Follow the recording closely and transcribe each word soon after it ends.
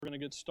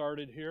get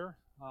started here.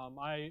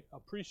 I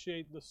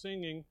appreciate the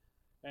singing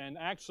and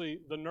actually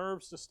the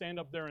nerves to stand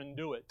up there and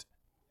do it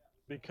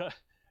because,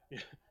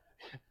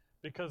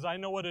 because I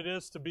know what it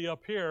is to be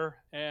up here,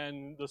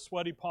 and the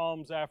sweaty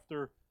palms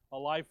after a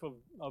life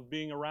of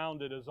being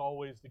around it is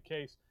always the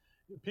case.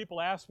 People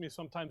ask me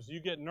sometimes, do you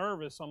get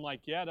nervous? I'm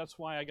like, yeah, that's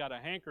why I got a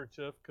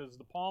handkerchief, because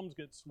the palms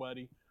get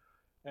sweaty.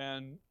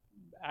 And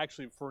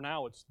actually, for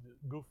now, it's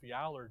goofy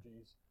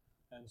allergies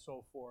and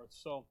so forth.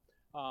 So,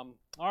 all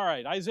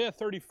right, Isaiah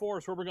 34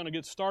 is where we're going to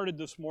get started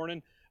this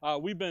morning.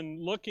 We've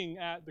been looking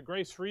at the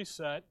Grace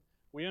Reset.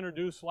 We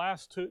introduced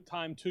last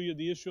time to you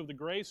the issue of the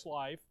Grace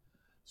Life.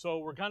 So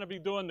we're going to be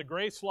doing the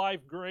Grace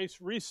Life, Grace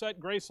Reset,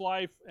 Grace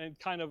Life, and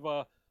kind of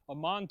a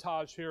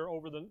montage here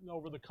over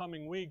the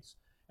coming weeks.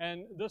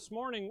 And this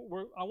morning,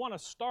 I want to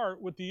start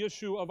with the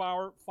issue of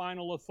our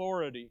final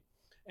authority.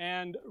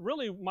 And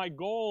really, my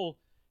goal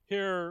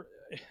here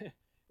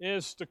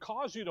is to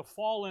cause you to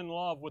fall in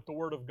love with the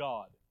Word of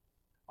God,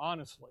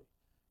 honestly.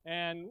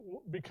 And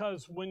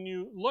because when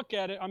you look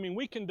at it, I mean,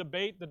 we can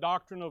debate the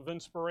doctrine of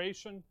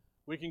inspiration.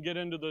 We can get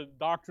into the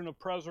doctrine of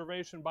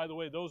preservation. By the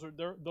way, those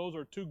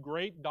are two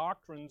great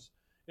doctrines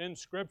in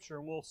Scripture.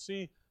 And we'll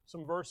see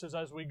some verses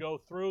as we go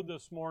through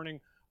this morning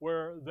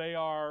where they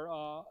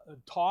are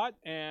taught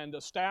and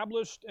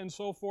established and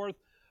so forth.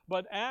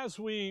 But as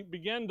we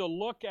begin to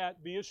look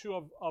at the issue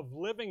of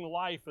living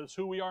life as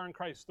who we are in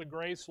Christ, the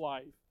grace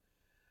life,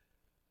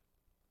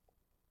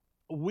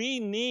 we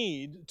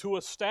need to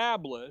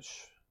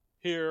establish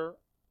here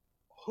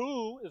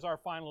who is our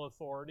final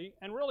authority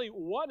and really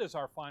what is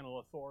our final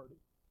authority.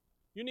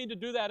 You need to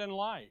do that in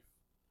life,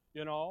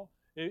 you know.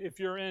 If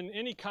you're in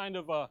any kind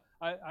of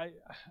I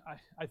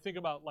think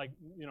about, like,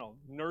 you know,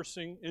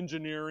 nursing,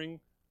 engineering,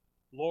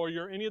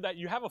 lawyer, any of that,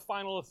 you have a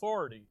final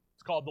authority.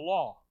 It's called the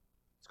law.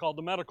 It's called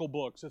the medical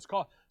books.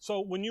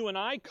 So when you and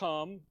I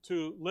come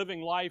to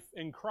living life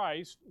in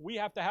Christ, we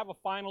have to have a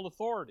final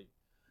authority.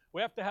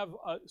 We have to have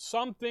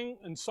something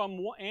and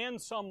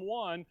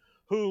someone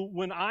who,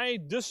 when I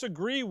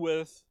disagree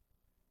with,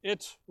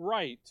 it's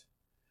right.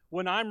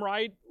 When I'm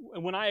right,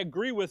 when I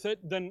agree with it,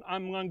 then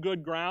I'm on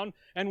good ground.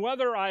 And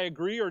whether I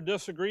agree or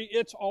disagree,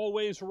 it's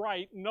always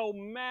right, no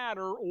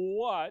matter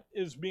what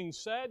is being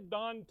said,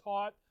 done,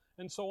 taught,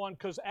 and so on.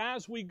 Because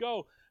as we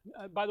go,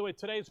 by the way,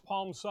 today's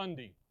Palm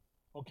Sunday,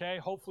 okay?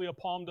 Hopefully a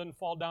palm doesn't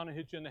fall down and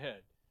hit you in the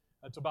head.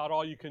 That's about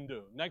all you can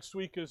do. Next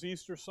week is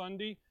Easter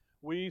Sunday.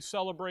 We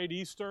celebrate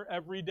Easter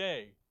every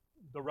day,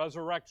 the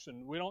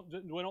resurrection. We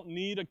don't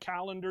need a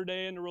calendar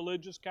day in the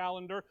religious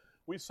calendar.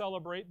 We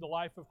celebrate the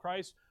life of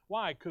Christ.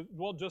 Why?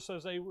 Well, just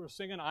as they were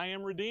singing, I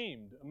am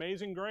redeemed,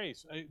 amazing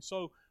grace.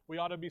 So we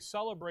ought to be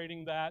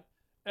celebrating that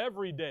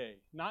every day,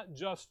 not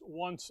just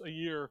once a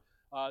year.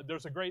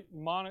 There's a great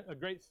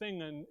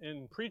thing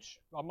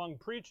among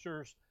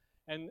preachers,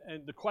 and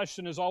the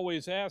question is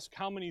always asked,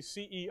 how many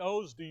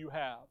CEOs do you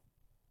have?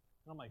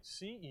 And I'm like,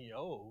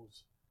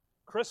 CEOs?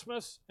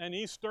 Christmas and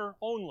Easter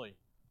only.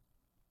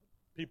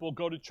 People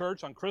go to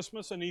church on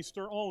Christmas and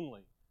Easter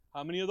only.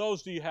 How many of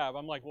those do you have?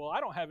 I'm like, well, I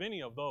don't have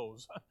any of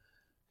those.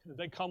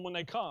 They come when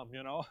they come,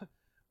 you know.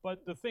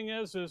 But the thing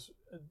is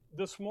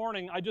this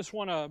morning, I just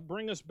want to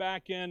bring us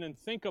back in and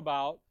think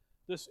about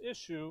this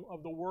issue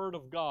of the Word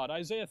of God.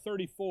 Isaiah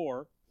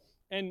 34,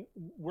 and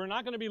we're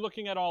not going to be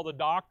looking at all the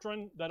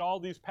doctrine that all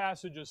these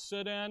passages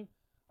sit in.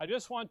 I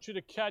just want you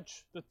to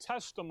catch the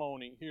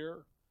testimony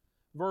here.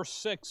 Verse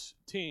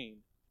 16.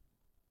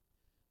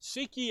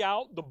 Seek ye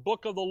out the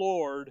book of the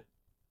Lord,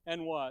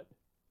 and what?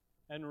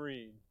 And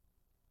read.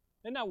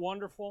 Isn't that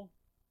wonderful?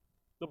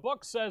 The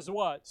book says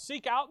what?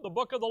 Seek out the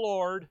book of the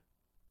Lord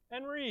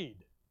and read.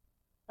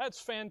 That's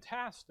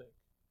fantastic.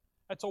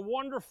 That's a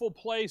wonderful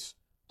place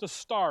to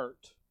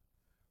start.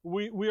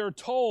 We are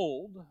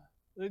told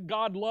that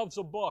God loves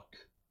a book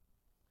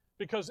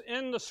because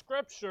in the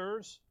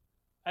Scriptures,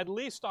 at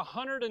least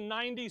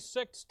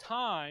 196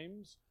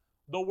 times,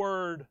 the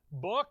word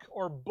book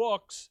or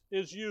books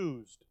is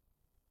used.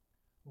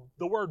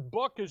 The word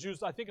book is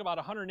used, I think, about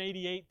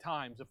 188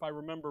 times, if I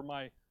remember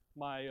my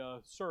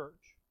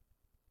search.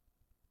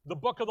 The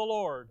book of the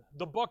Lord,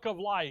 the book of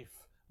life,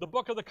 the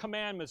book of the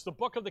commandments, the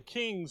book of the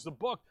kings, the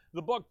book.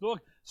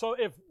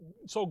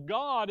 So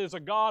God is a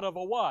God of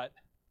a what?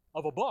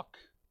 Of a book.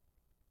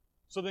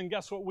 So then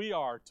guess what we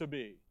are to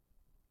be?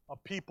 A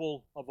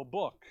people of a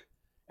book.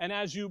 And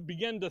as you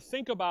begin to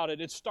think about it,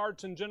 it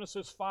starts in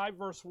Genesis 5,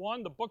 verse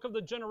 1, the book of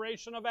the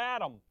generation of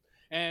Adam.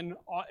 And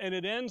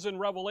it ends in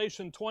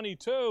Revelation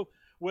 22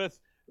 with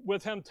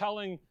him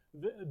telling,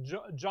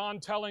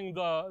 John telling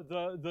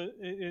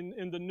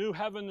in the new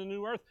heaven, the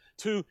new earth,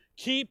 to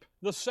keep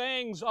the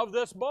sayings of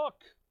this book.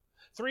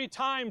 3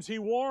 times he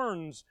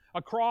warns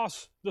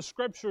across the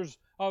Scriptures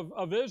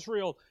of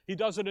Israel. He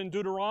does it in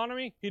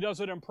Deuteronomy, he does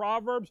it in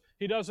Proverbs,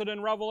 he does it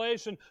in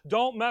Revelation.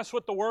 Don't mess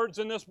with the words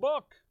in this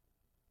book.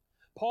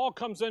 Paul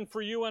comes in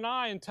for you and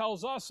I and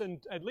tells us in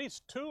at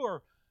least 2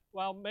 or,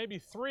 well, maybe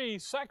 3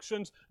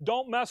 sections,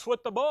 don't mess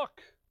with the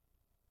book.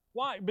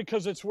 Why?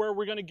 Because it's where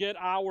we're going to get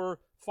our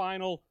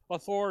final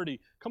authority.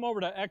 Come over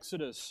to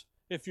Exodus,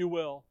 if you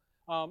will.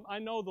 I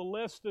know the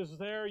list is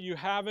there. You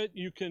have it.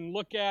 You can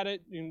look at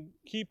it and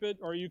keep it,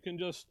 or you can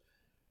just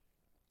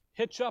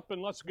hitch up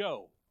and let's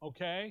go,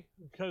 okay?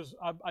 Because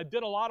I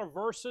did a lot of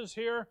verses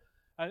here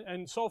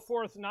and so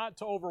forth, not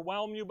to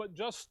overwhelm you, but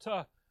just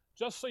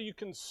so you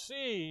can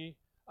see,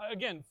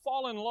 again,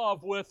 fall in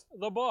love with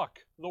the book,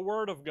 the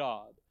Word of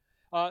God.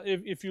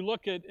 If you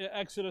look at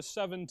Exodus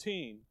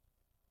 17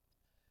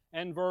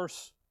 and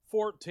verse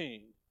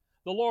 14,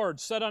 the Lord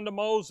said unto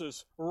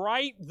Moses,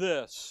 write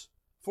this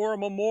for a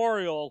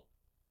memorial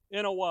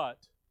in a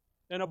what?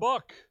 In a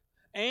book,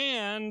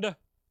 and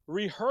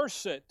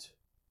rehearse it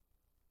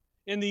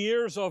in the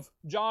ears of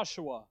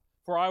Joshua,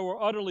 for I will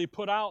utterly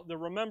put out the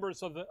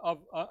remembrance of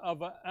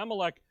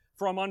Amalek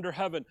from under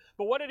heaven.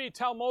 But what did he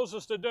tell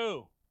Moses to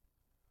do?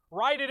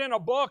 Write it in a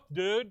book,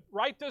 dude.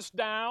 Write this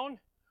down.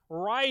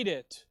 Write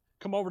it.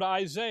 Come over to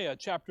Isaiah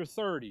chapter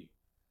 30.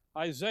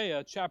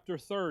 Isaiah chapter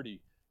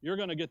 30. You're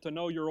going to get to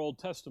know your Old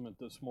Testament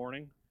this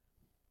morning,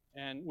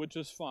 and which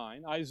is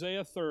fine.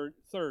 Isaiah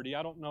 30.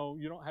 I don't know.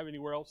 You don't have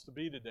anywhere else to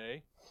be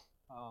today.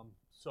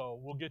 So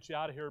we'll get you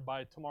out of here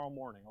by tomorrow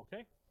morning,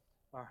 okay?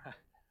 All right.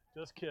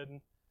 Just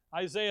kidding.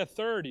 Isaiah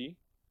 30,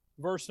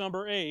 verse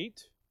number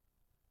 8.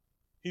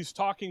 He's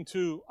talking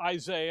to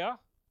Isaiah.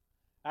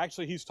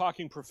 Actually, he's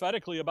talking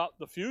prophetically about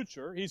the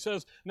future. He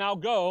says, now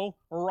go,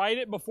 write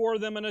it before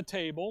them in a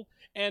table,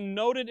 and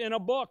note it in a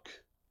book.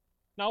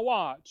 Now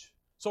watch.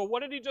 So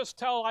what did he just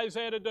tell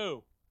Isaiah to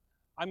do?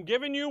 I'm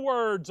giving you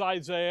words,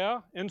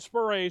 Isaiah,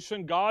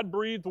 inspiration,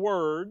 God-breathed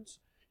words.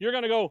 You're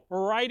going to go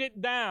write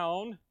it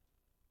down.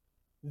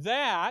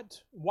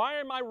 That, why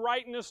am I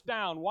writing this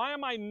down? Why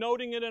am I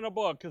noting it in a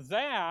book?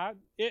 That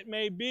it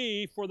may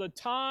be for the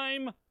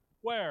time,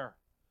 where?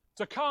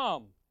 To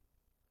come.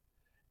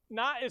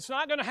 It's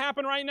not going to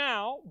happen right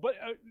now, but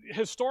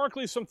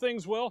historically some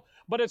things will,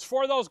 but it's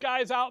for those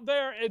guys out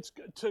there. It's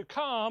to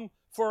come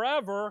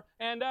forever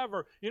and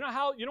ever. You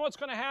know what's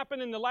going to happen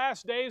in the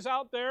last days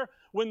out there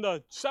when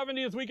the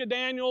 70th week of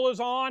Daniel is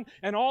on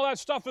and all that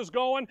stuff is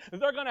going?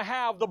 They're going to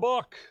have the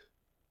book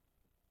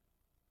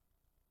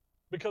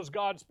because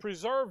God's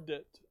preserved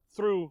it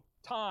through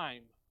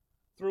time,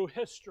 through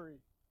history.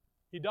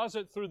 He does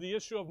it through the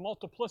issue of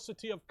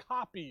multiplicity of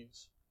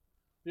copies.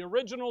 The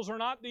originals are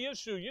not the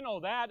issue. You know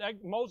that.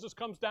 Moses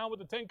comes down with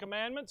the Ten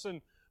Commandments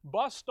and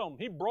bust them.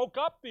 He broke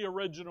up the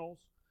originals.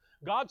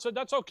 God said,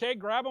 that's okay,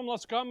 grab them,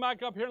 let's come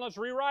back up here and let's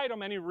rewrite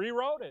them. And he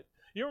rewrote it.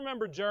 You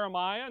remember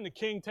Jeremiah, and the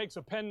king takes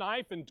a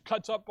penknife and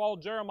cuts up all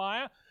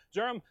Jeremiah.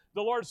 The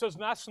Lord says,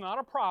 that's not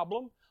a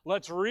problem.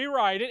 Let's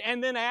rewrite it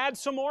and then add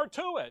some more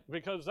to it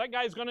because that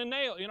guy's going to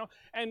nail it,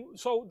 And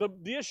so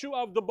the issue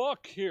of the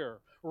book here,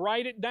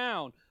 write it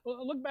down.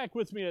 Look back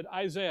with me at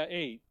Isaiah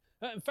 8.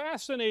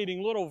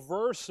 Fascinating little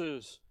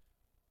verses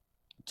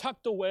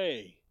tucked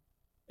away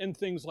in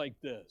things like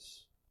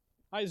this.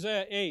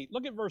 Isaiah 8,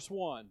 look at verse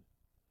 1.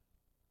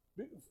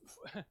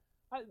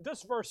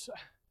 This verse,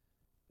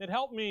 it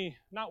helped me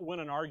not win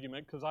an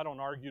argument because I don't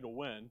argue to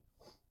win.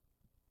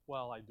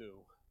 Well, I do.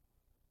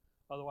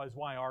 Otherwise,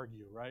 why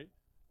argue, right?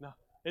 No,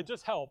 it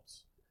just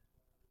helps.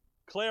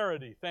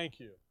 Clarity, thank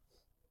you.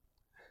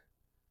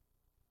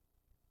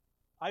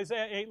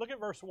 Isaiah 8, look at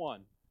verse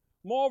 1.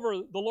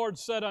 Moreover, the Lord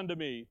said unto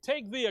me,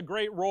 take thee a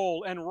great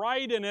roll and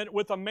write in it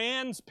with a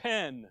man's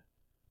pen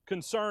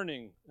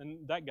concerning,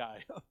 and that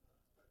guy.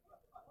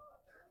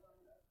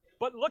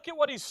 But look at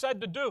what he said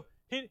to do.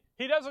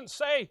 He doesn't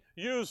say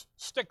use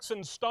sticks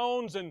and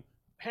stones and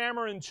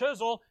hammer and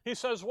chisel. He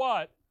says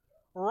what?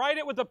 Write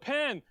it with a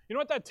pen. You know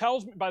what that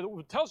tells me?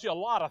 It tells you a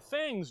lot of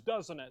things,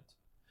 doesn't it?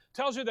 It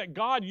tells you that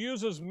God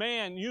uses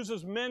men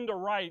to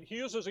write. He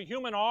uses a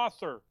human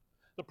author.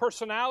 The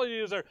personality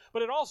is there.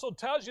 But it also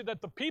tells you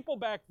that the people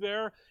back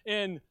there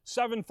in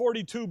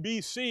 742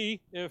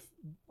 BC, if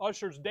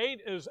Ussher's date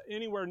is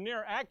anywhere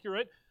near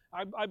accurate,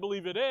 I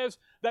believe it is,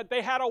 that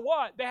they had a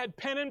what? They had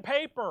pen and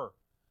paper.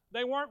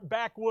 They weren't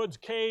backwoods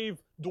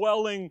cave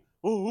dwelling,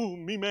 ooh,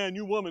 me man,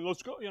 you woman,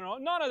 let's go.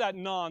 None of that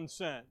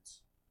nonsense.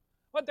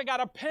 But they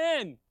got a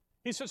pen.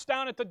 He sits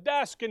down at the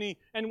desk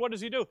and what does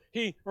he do?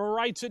 He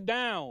writes it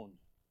down.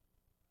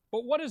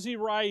 But what is he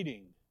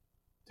writing?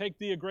 Take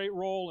thee a great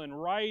roll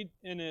and write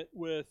in it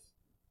with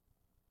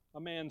a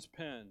man's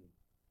pen.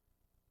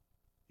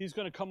 He's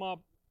going to come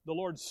up, the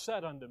Lord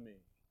said unto me.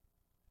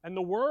 And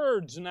the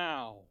words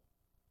now,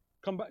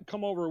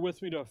 come over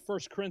with me to 1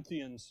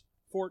 Corinthians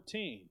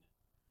 14.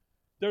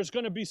 There's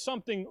going to be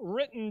something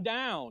written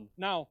down.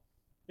 Now,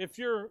 if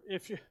you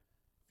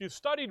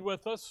studied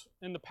with us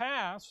in the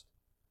past,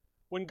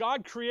 when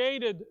God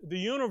created the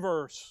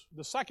universe,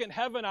 the second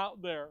heaven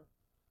out there,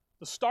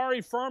 the starry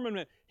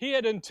firmament, He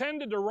had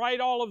intended to write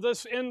all of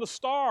this in the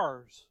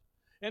stars,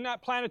 in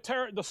that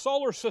the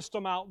solar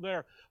system out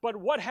there. But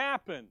what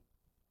happened?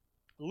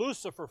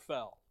 Lucifer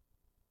fell.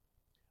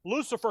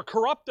 Lucifer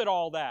corrupted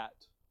all that.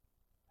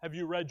 Have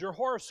you read your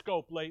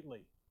horoscope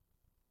lately?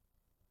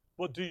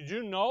 Well, did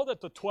you know that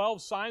the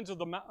 12 signs of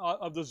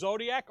the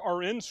zodiac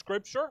are in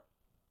Scripture?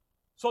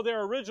 So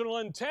their original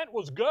intent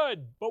was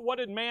good, but what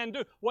did man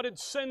do? What did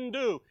sin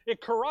do?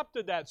 It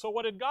corrupted that. So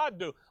what did God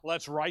do?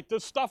 Let's write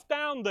this stuff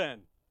down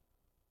then.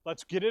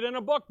 Let's get it in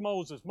a book,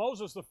 Moses.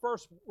 Moses, the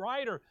first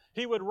writer,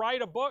 he would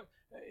write a book.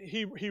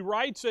 He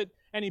writes it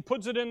and he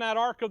puts it in that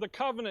Ark of the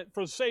Covenant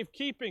for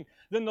safekeeping.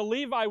 Then the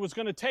Levi was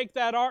going to take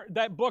that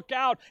book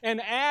out and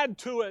add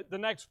to it the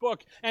next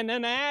book, and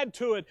then add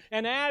to it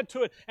and add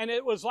to it. And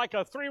it was like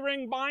a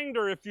 3-ring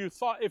binder, if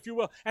you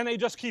will. And they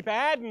just keep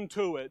adding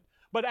to it.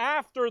 But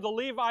after the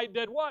Levi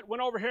did what?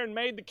 Went over here and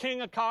made the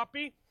king a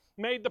copy,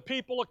 made the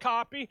people a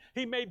copy.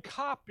 He made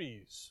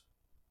copies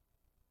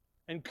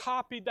and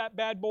copied that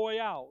bad boy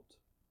out.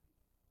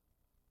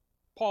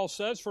 Paul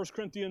says, 1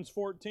 Corinthians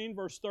 14,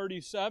 verse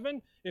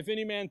 37, if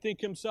any man think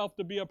himself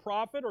to be a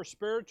prophet or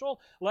spiritual,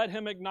 let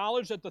him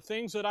acknowledge that the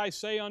things that I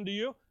say unto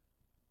you.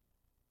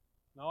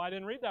 No, I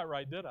didn't read that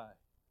right, did I?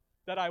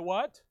 That I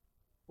what?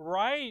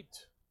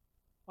 Write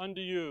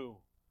unto you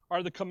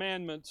are the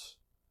commandments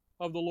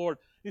of the Lord.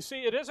 You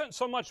see, it isn't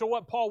so much of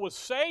what Paul was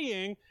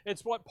saying,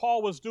 it's what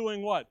Paul was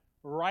doing what?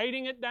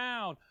 Writing it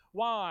down.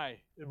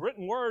 Why? The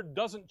written word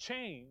doesn't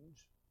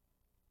change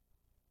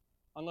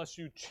unless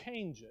you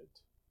change it.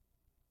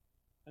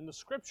 And the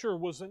Scripture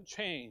wasn't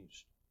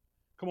changed.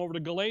 Come over to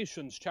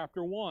Galatians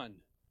chapter 1.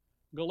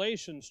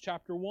 Galatians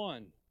chapter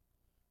 1.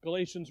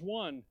 Galatians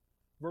 1,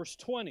 verse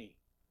 20.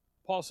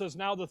 Paul says,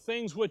 now the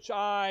things which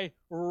I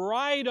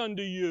write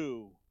unto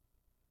you,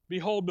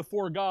 behold,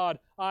 before God,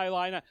 I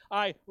lie not.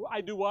 I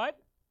do what?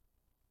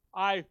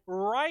 I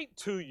write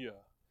to you.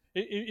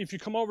 If you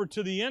come over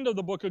to the end of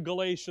the book of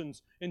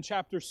Galatians in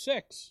chapter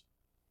 6,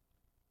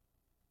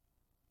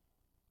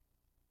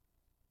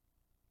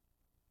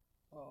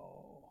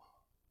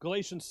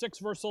 Galatians 6,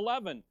 verse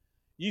 11,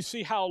 ye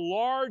see how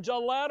large a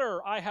letter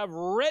I have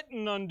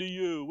written unto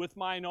you with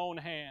mine own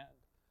hand.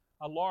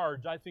 A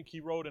large, I think he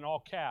wrote in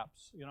all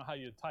caps. You know how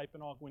you type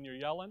in all when you're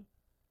yelling?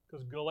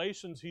 Because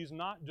Galatians, he's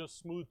not just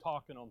smooth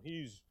talking them.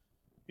 He's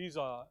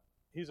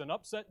an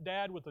upset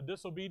dad with a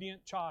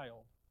disobedient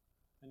child,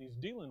 and he's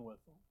dealing with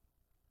them.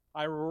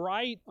 I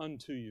write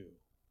unto you.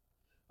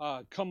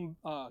 Come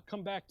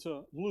back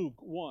to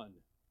Luke 1,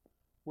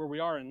 where we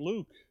are in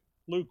Luke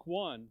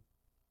 1.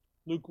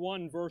 Luke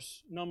 1,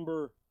 verse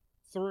number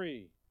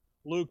 3.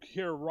 Luke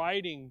here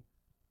writing,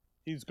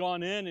 he's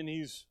gone in and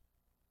he's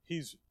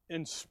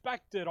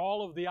inspected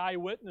all of the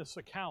eyewitness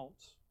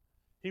accounts.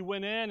 He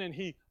went in and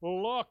he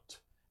looked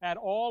at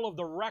all of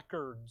the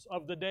records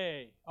of the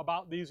day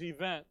about these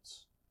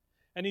events.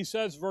 And he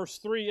says, verse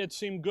 3, it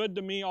seemed good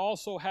to me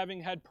also,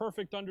 having had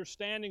perfect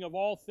understanding of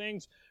all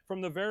things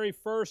from the very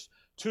first,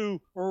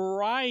 to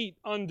write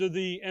unto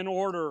thee in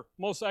order,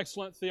 most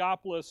excellent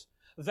Theophilus,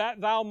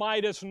 that thou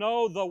mightest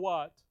know the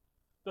what?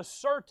 The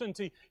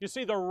certainty. You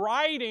see, the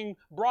writing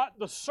brought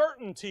the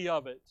certainty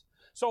of it.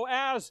 So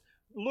as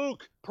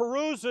Luke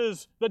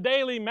peruses the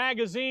daily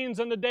magazines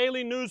and the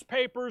daily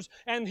newspapers,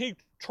 and he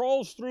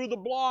trolls through the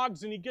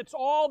blogs and he gets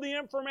all the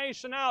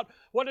information out,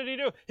 what did he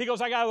do? He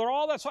goes, I gathered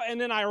all that stuff,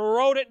 and then I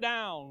wrote it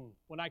down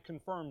when I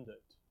confirmed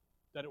it,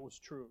 that it was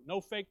true.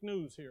 No fake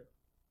news here.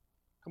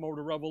 Come over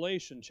to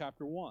Revelation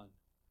chapter 1.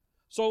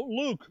 So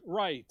Luke,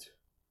 right.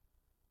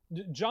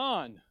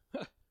 John,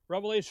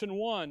 Revelation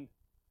 1,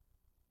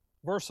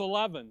 verse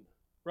 11.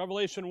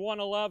 Revelation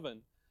 1:11,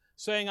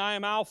 saying, I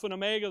am Alpha and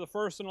Omega, the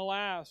first and the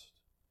last.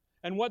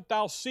 And what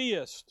thou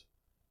seest.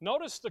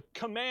 Notice the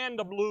command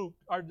of Luke,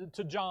 or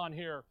to John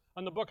here,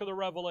 on the book of the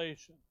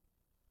Revelation.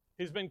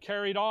 He's been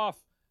carried off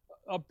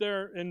up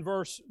there in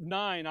verse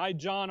 9. I,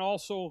 John,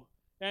 also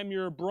am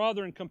your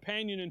brother and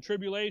companion in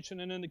tribulation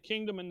and in the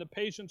kingdom and the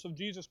patience of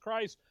Jesus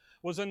Christ,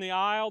 was in the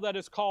isle that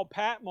is called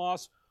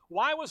Patmos.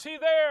 Why was he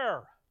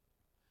there?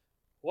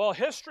 Well,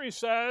 history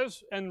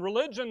says, and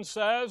religion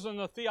says, and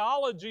the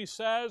theology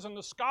says, and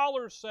the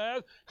scholars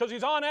says, because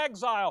he's on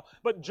exile.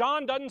 But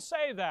John doesn't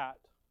say that.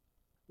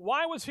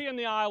 Why was he in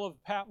the Isle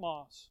of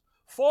Patmos?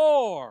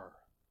 For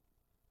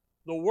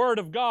the Word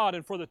of God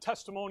and for the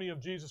testimony of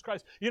Jesus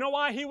Christ. You know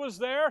why he was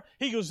there?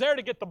 He was there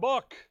to get the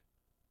book.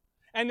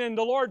 And then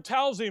the Lord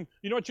tells him,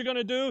 you know what you're going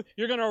to do?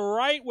 You're going to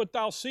write what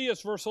thou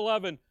seest, verse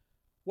 11.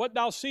 What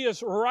thou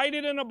seest, write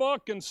it in a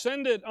book and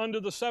send it unto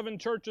the 7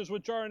 churches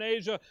which are in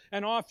Asia,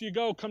 and off you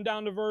go. Come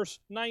down to verse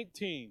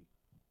 19.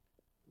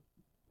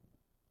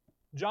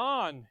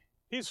 John,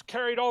 he's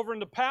carried over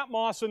into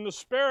Patmos in the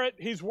Spirit.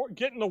 He's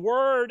getting the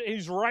Word.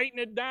 He's writing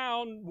it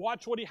down.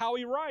 Watch how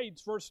he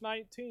writes. Verse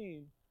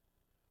 19.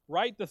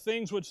 Write the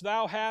things which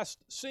thou hast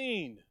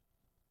seen.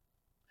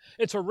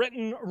 It's a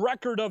written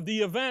record of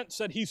the events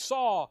that he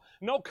saw.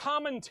 No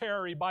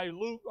commentary by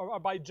Luke or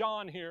by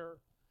John here.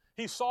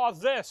 He saw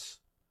this.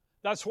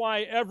 That's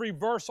why every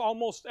verse,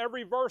 almost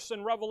every verse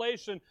in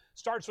Revelation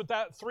starts with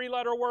that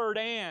 3-letter word,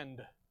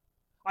 and.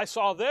 I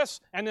saw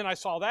this, and then I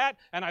saw that,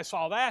 and I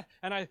saw that,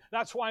 and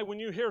that's why when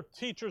you hear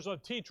teachers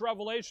teach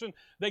Revelation,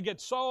 they get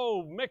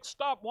so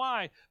mixed up.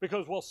 Why?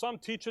 Because, well, some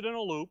teach it in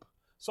a loop,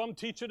 some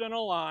teach it in a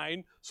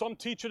line, some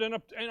teach it in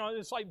a,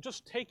 it's like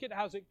just take it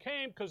as it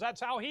came, because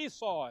that's how he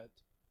saw it.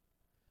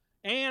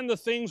 And the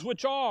things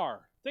which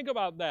are. Think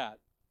about that.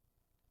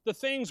 The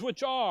things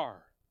which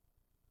are.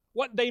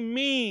 What they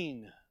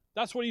mean.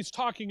 That's what he's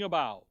talking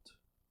about.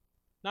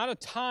 Not a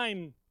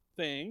time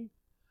thing,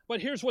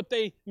 But here's what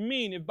they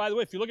mean. By the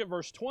way, if you look at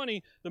verse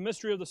 20, the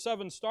mystery of the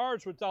 7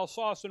 stars which thou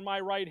sawest in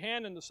my right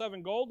hand and the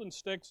 7 golden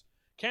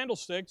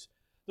candlesticks,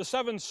 the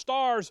 7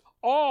 stars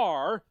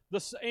are the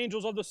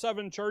angels of the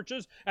 7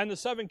 churches, and the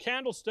 7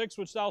 candlesticks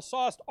which thou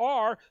sawest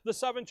are the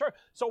 7 churches.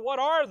 So what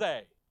are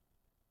they?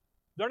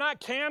 They're not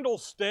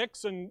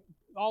candlesticks and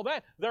all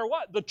that. They're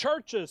what? The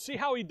churches. See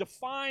how he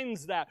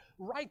defines that.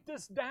 Write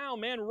this down,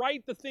 man.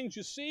 Write the things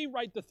you see,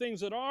 write the things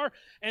that are,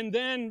 and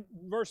then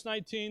verse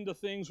 19, the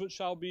things which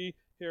shall be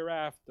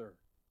hereafter.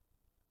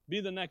 Be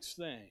the next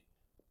thing.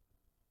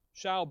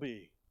 Shall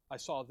be. I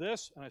saw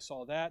this, and I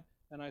saw that,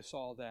 and I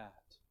saw that.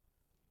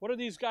 What are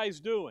these guys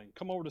doing?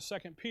 Come over to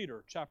 2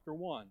 Peter chapter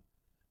 1.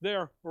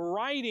 They're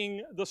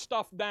writing the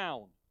stuff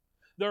down.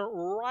 They're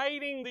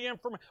writing the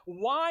information.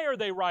 Why are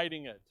they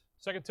writing it?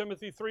 2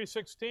 Timothy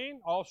 3:16,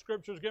 all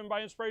Scripture is given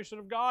by inspiration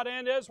of God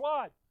and is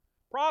what?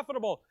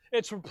 Profitable.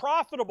 It's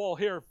profitable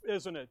here,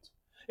 isn't it?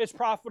 It's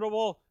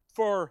profitable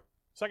for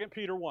 2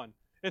 Peter 1.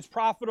 It's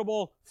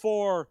profitable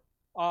for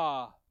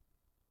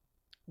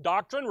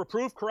doctrine,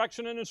 reproof,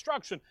 correction, and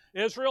instruction.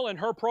 Israel and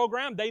her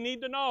program, they need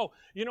to know,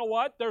 you know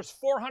what? There's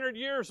 400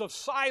 years of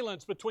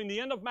silence between the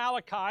end of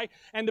Malachi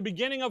and the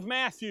beginning of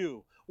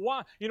Matthew.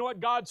 Why? You know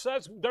what God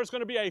says? There's going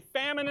to be a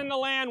famine in the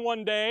land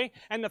one day,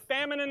 and the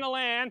famine in the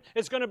land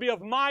is going to be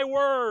of my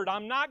word.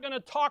 I'm not going to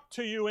talk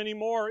to you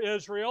anymore,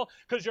 Israel,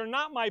 because you're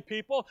not my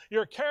people.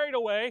 You're carried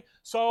away.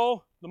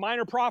 So the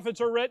minor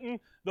prophets are written.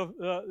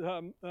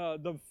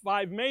 The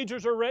 5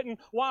 majors are written.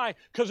 Why?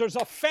 Because there's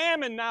a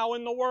famine now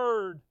in the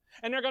word.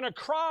 And they're going to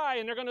cry,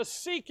 and they're going to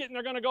seek it, and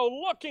they're going to go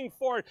looking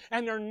for it,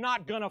 and they're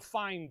not going to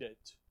find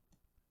it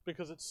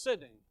because it's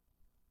sitting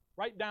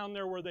right down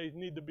there where they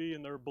need to be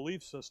in their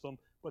belief system,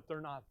 but they're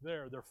not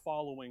there. They're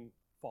following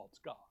false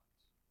gods.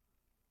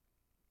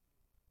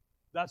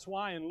 That's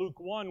why in Luke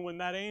 1, when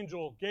that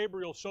angel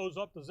Gabriel shows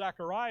up to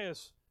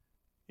Zacharias,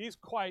 he's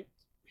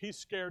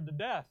scared to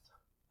death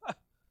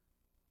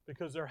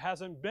because there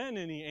hasn't been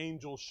any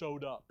angels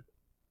showed up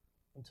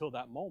until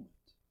that moment.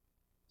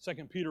 2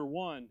 Peter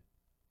 1,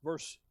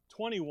 verse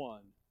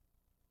 21.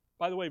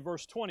 By the way,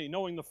 verse 20,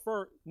 knowing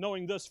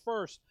this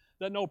first,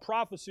 that no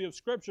prophecy of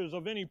Scripture is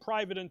of any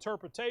private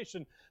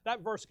interpretation,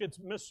 that verse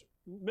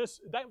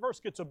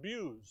gets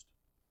abused.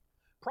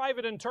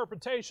 Private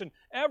interpretation.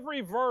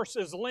 Every verse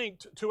is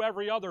linked to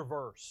every other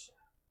verse.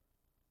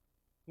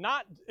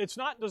 It's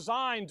not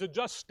designed to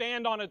just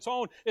stand on its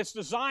own. It's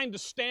designed to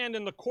stand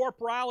in the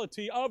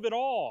corporality of it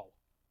all.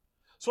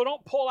 So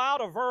don't pull out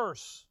a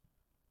verse.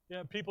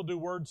 Yeah, people do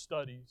word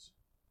studies.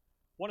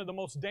 One of the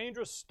most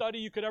dangerous study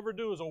you could ever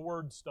do is a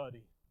word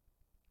study.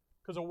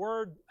 Because a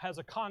word has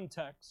a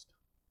context.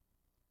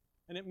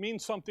 And it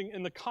means something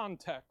in the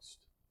context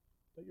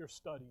that you're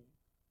studying.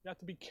 You have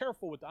to be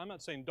careful with that. I'm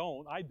not saying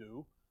don't, I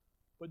do.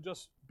 But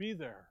just be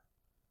there.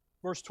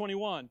 Verse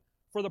 21,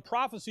 for the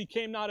prophecy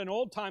came not in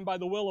old time by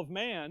the will of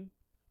man,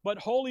 but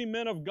holy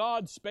men of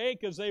God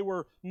spake as they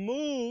were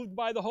moved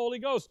by the Holy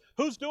Ghost.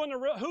 Who's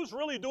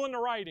really doing the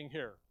writing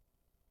here?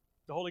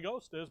 The Holy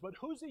Ghost is, but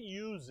who's he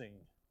using?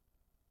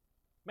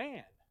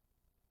 Man.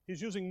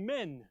 He's using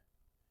men.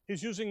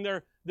 He's using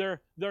their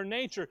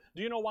nature.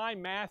 Do you know why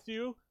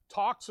Matthew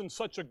talks in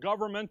such a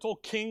governmental,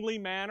 kingly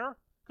manner?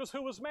 Because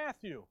who was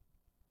Matthew?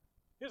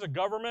 He's a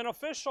government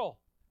official.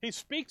 He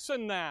speaks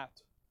in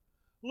that.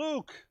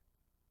 Luke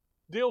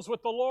deals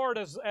with the Lord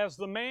as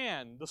the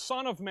man, the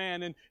Son of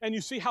Man, and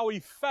you see how he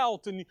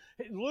felt. And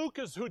Luke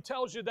is who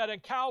tells you that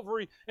at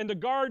Calvary in the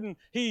garden,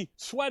 he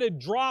sweated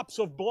drops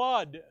of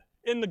blood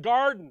in the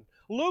garden.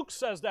 Luke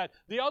says that.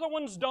 The other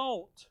ones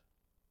don't.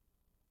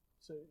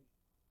 See?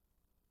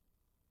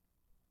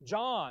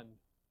 John,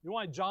 you know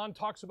why John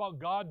talks about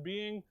God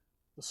being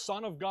the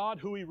Son of God,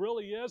 who he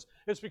really is?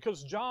 It's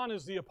because John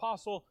is the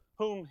apostle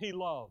whom he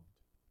loved.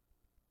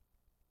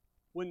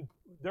 When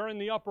they're in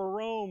the upper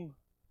room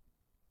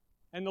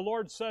and the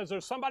Lord says,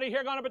 there's somebody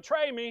here going to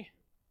betray me.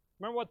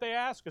 Remember what they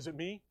asked? Is it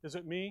me? Is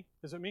it me?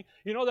 Is it me?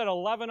 You know that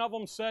 11 of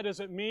them said, is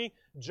it me?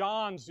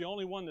 John's the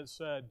only one that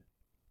said,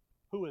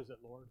 who is it,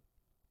 Lord?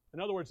 In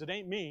other words, it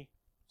ain't me,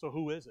 so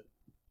who is it?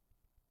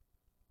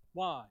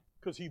 Why?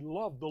 Because he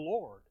loved the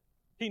Lord.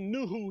 He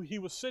knew who he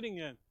was sitting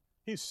in.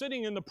 He's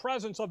sitting in the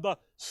presence of the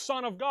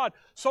Son of God.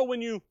 So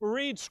when you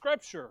read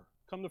Scripture,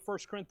 come to 1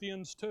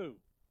 Corinthians 2.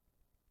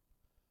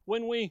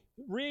 When we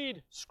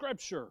read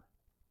Scripture,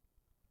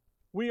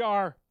 we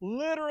are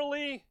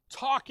literally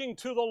talking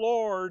to the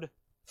Lord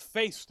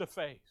face to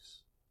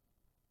face.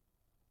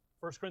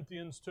 1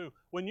 Corinthians 2.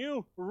 When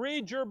you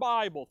read your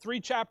Bible, 3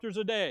 chapters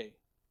a day,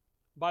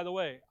 by the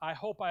way, I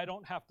hope I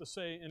don't have to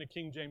say in a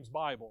King James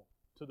Bible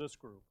to this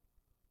group.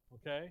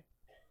 Okay?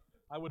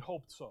 I would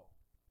hope so.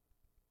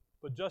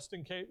 But just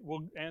in case,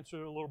 we'll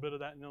answer a little bit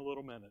of that in a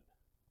little minute.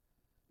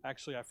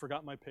 Actually, I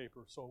forgot my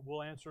paper, so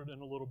we'll answer it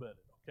in a little bit,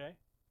 okay?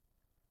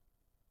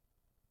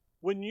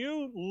 When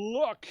you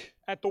look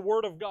at the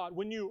Word of God,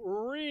 when you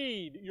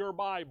read your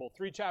Bible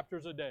 3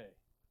 chapters a day,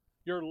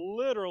 you're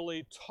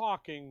literally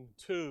talking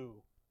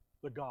to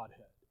the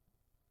Godhead.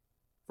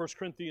 1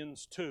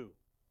 Corinthians 2.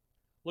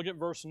 Look at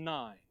verse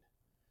 9.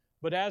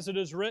 But as it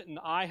is written,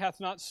 eye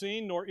hath not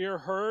seen, nor ear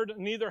heard,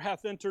 neither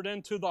hath entered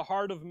into the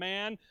heart of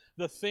man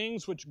the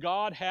things which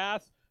God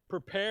hath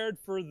prepared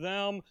for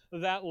them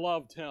that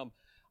loved Him.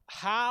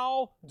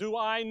 How do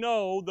I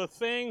know the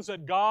things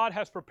that God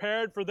has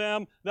prepared for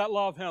them that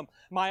love Him?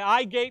 My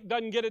eye gate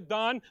doesn't get it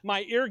done.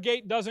 My ear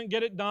gate doesn't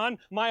get it done.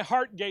 My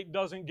heart gate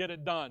doesn't get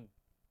it done.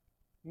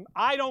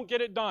 I don't get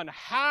it done.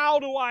 How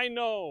do I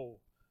know?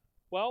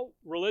 Well,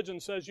 religion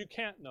says you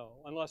can't know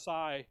unless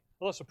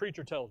a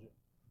preacher tells you.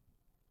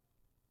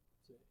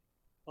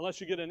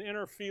 Unless you get an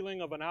inner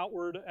feeling of an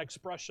outward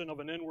expression of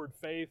an inward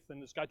faith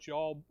and it's got you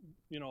all,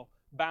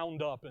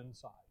 bound up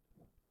inside.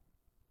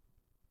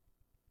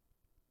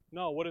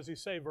 No, what does he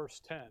say,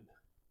 verse 10?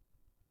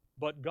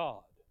 But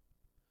God.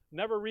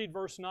 Never read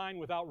verse 9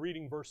 without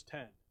reading verse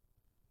 10.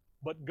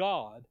 But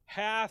God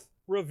hath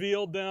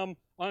revealed them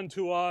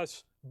unto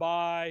us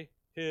by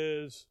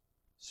His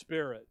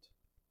Spirit.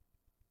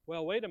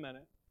 Well, wait a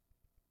minute.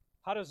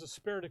 How does the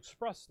Spirit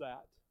express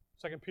that?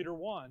 2 Peter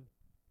 1,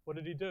 what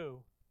did He do?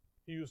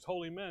 He used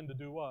holy men to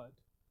do what?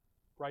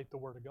 Write the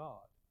Word of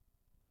God.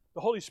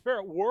 The Holy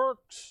Spirit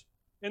works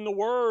in the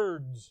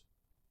words.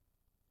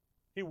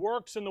 He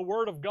works in the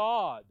Word of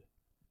God.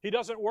 He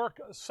doesn't work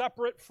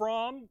separate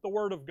from the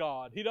Word of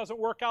God. He doesn't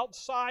work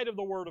outside of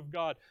the Word of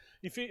God.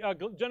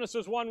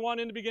 Genesis 1:1,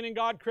 in the beginning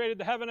God created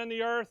the heaven and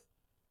the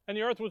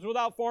earth was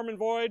without form and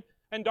void,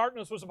 and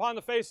darkness was upon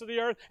the face of the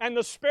earth, and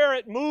the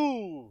Spirit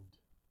moved.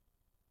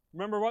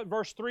 Remember what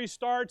verse 3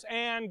 starts?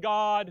 And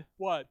God,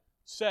 what?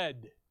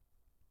 Said.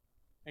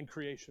 And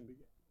creation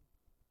began.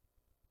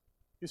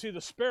 You see,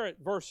 the Spirit,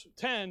 verse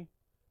 10,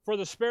 for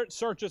the Spirit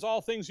searches all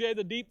things, yea,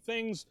 the deep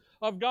things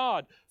of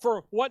God.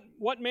 For what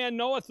man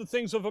knoweth the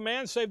things of a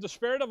man, save the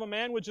Spirit of a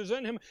man which is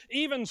in him?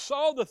 Even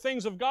so, the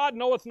things of God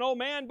knoweth no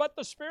man, but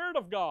the Spirit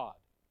of God.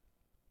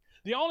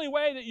 The only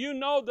way that you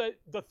know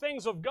the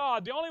things of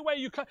God, the only way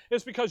you can,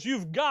 is because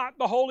you've got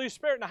the Holy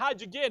Spirit. Now,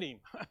 how'd you get Him?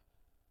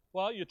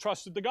 Well, you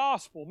trusted the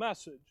gospel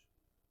message.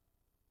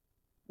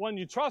 When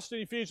you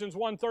trusted, Ephesians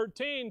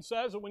 1:13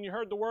 says that when you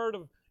heard the word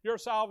of your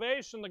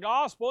salvation, the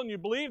gospel, and you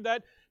believe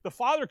that, the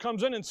Father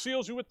comes in and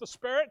seals you with the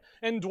Spirit,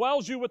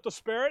 indwells you with the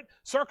Spirit,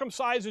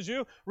 circumcises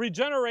you,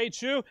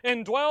 regenerates you,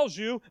 indwells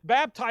you,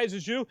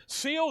 baptizes you,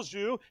 seals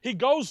you. He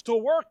goes to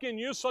work in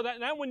you so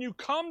that then when you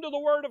come to the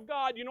Word of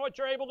God, you know what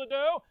you're able to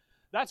do?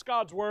 That's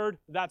God's Word,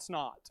 that's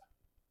not.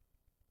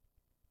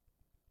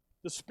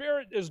 The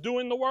Spirit is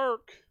doing the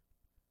work.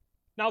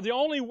 Now, the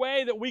only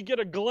way that we get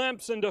a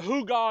glimpse into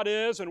who God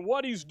is and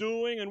what He's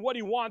doing and what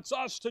He wants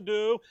us to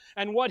do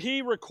and what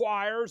He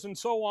requires and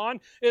so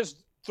on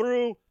is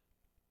through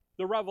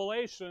the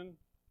revelation.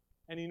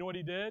 And you know what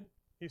He did?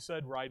 He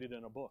said, write it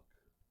in a book.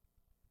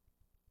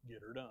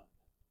 Get her done.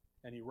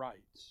 And He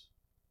writes.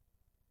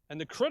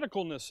 And the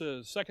criticalness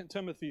is 2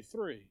 Timothy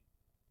 3.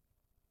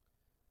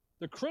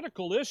 The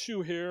critical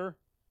issue here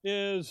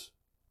is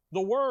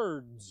the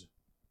words.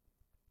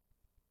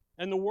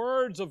 And the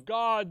words of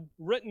God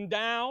written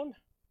down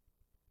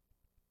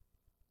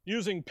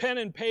using pen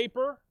and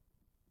paper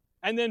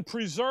and then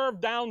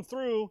preserved down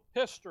through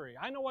history.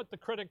 I know what the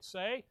critics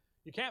say.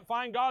 You can't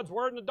find God's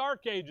Word in the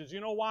Dark Ages. You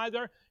know why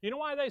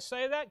they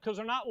say that? Because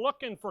they're not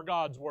looking for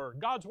God's Word.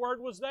 God's Word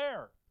was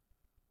there.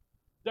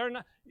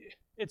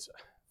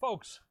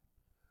 Folks,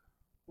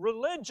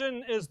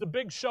 religion is the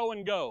big show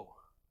and go.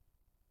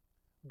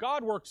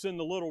 God works in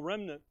the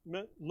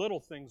little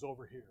things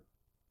over here.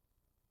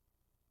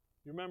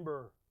 You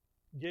remember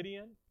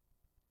Gideon?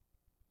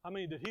 How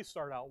many did he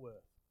start out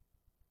with?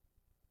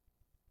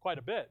 Quite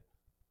a bit.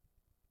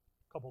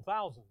 A couple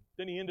thousand.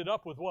 Then he ended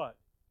up with what?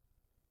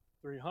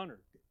 300.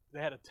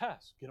 They had a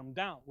test. Get them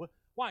down.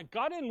 Why?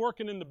 God isn't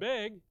working in the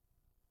big.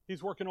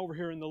 He's working over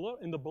here in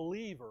the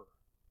believer.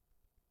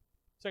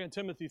 2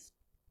 Timothy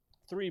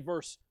 3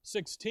 verse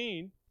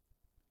 16,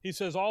 he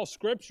says, all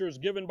Scripture is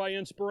given by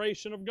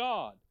inspiration of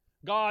God.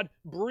 God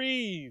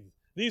breathed.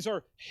 These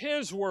are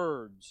His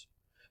words.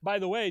 By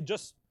the way,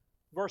 just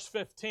verse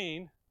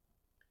 15,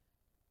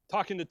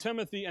 talking to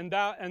Timothy, and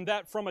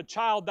that from a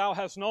child thou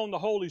hast known the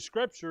Holy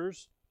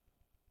Scriptures.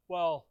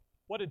 Well,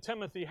 what did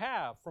Timothy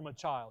have from a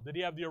child? Did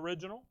he have the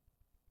original?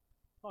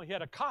 Oh, he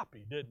had a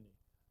copy, didn't he?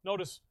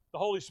 Notice the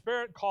Holy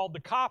Spirit called the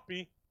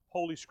copy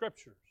Holy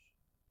Scriptures.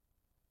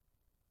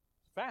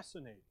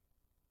 Fascinating.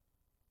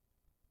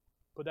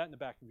 Put that in the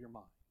back of your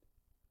mind.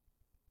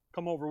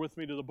 Come over with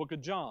me to the book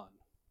of John.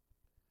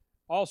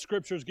 All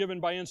Scripture is given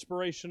by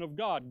inspiration of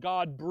God.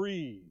 God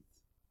breathed.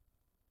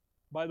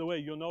 By the way,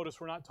 you'll notice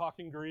we're not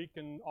talking Greek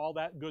and all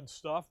that good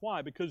stuff.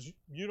 Why? Because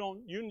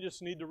you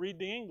just need to read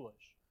the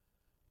English.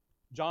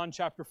 John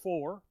chapter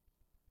 4.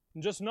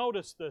 And just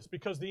notice this,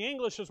 because the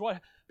English is what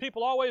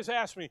people always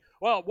ask me.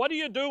 Well, what do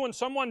you do when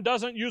someone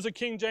doesn't use a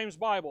King James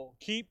Bible?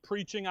 Keep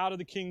preaching out of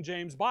the King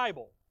James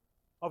Bible.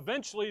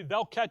 Eventually,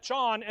 they'll catch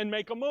on and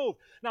make a move.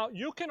 Now,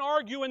 you can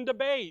argue and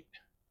debate,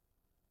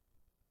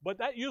 but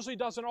that usually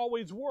doesn't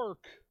always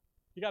work.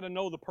 You got to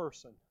know the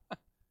person.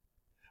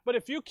 But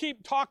if you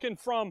keep talking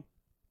from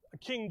a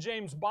King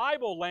James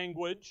Bible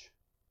language,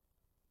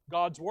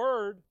 God's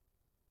Word,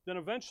 then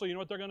eventually, you know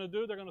what they're going to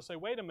do? They're going to say,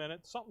 wait a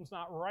minute, something's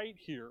not right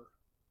here.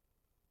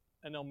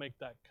 And they'll make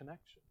that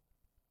connection.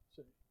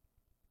 See?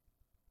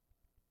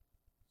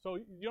 So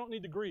you don't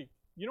need the Greek.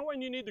 You know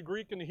when you need the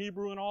Greek and the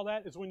Hebrew and all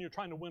that? Is when you're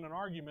trying to win an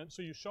argument,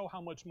 so you show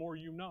how much more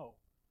you know.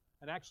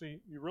 And actually,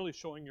 you're really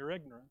showing your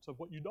ignorance of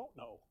what you don't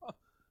know.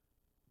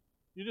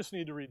 You just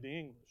need to read the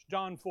English.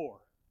 John 4.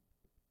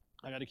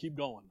 I got to keep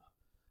going.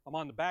 I'm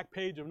on the back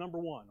page of number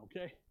 1,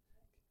 okay?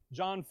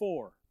 John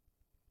 4.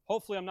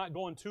 Hopefully I'm not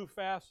going too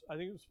fast. I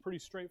think it's pretty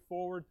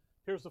straightforward.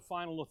 Here's the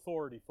final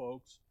authority,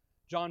 folks.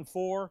 John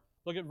 4,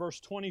 look at verse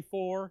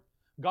 24.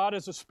 God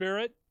is a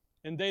spirit,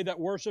 and they that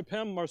worship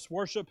Him must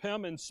worship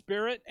Him in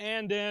spirit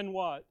and in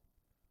what?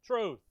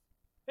 Truth.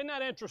 Isn't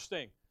that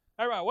interesting?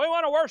 Everybody, we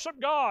want to worship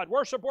God.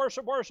 Worship,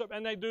 worship, worship.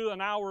 And they do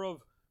an hour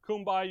of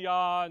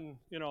kumbaya and,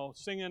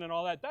 singing and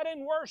all that. That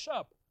isn't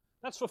worship.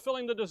 That's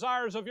fulfilling the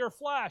desires of your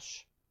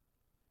flesh.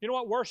 You know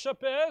what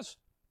worship is?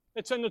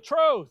 It's in the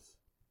truth.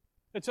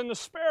 It's in the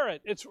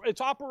Spirit.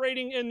 It's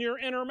operating in your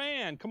inner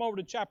man. Come over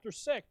to chapter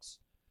 6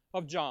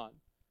 of John.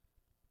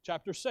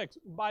 Chapter 6.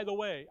 By the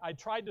way, I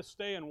tried to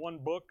stay in one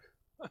book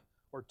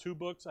or 2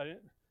 books. I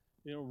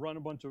didn't, run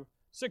a bunch of...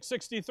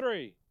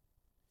 663.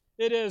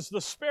 It is the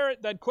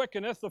Spirit that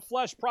quickeneth, the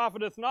flesh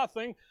profiteth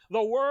nothing.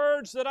 The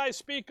words that I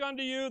speak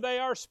unto you, they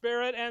are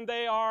spirit and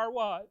they are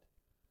what?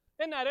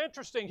 Isn't that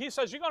interesting? He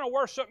says, you're going to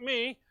worship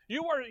me.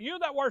 You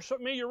that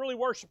worship me, you're really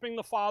worshiping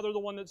the Father, the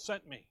one that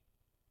sent me.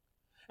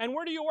 And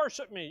where do you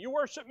worship me? You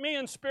worship me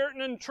in spirit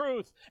and in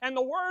truth. And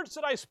the words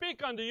that I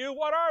speak unto you,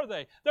 what are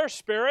they? They're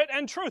spirit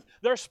and truth.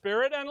 They're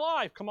spirit and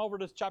life. Come over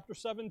to chapter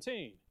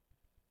 17.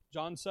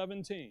 John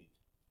 17.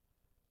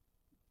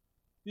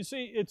 You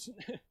see, it's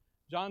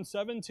John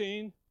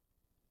 17,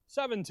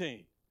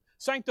 17.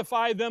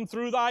 Sanctify them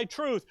through thy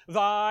truth.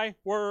 Thy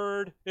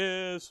word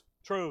is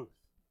truth.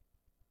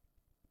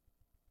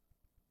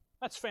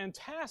 That's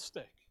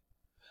fantastic.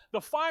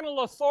 The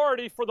final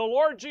authority for the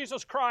Lord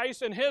Jesus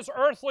Christ in His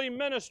earthly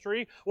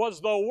ministry was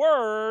the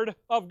Word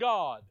of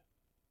God.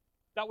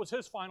 That was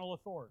His final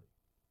authority.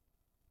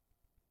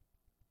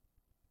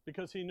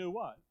 Because He knew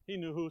what? He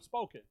knew who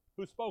spoke it.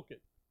 Who spoke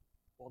it?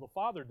 Well, the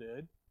Father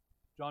did.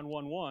 John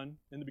 1:1,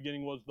 in the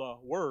beginning was the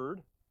Word.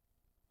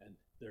 And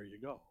there you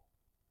go.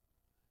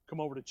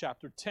 Come over to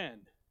chapter 10.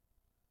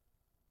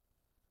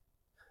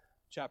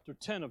 Chapter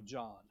 10 of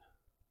John.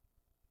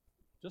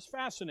 Just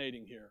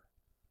fascinating here.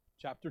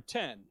 Chapter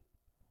 10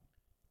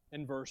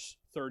 and verse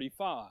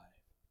 35.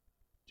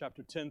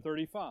 Chapter 10,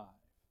 35.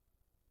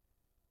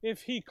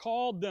 If He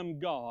called them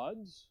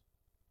gods,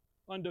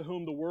 unto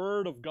whom the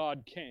word of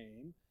God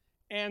came,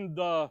 and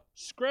the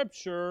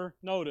Scripture,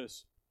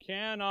 notice,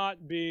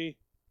 cannot be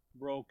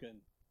broken.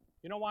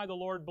 You know why the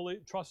Lord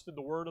trusted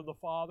the word of the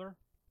Father?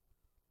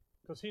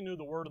 Because He knew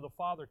the word of the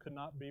Father could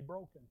not be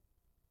broken.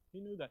 He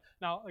knew that.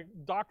 Now,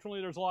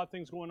 doctrinally, there's a lot of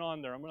things going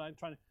on there.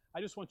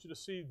 I just want you to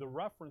see the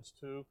reference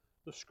to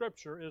the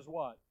Scripture is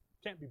what?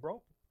 Can't be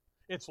broken.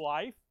 It's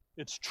life.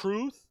 It's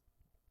truth.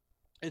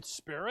 It's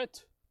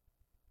spirit.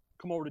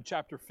 Come over to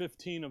chapter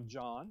 15 of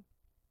John.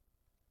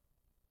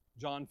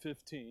 John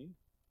 15.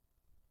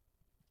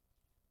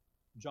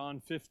 John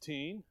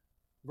 15,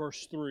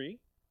 verse 3.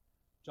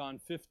 John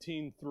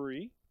 15,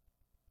 3.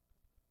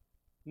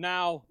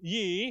 Now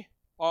ye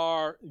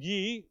are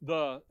ye,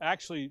 the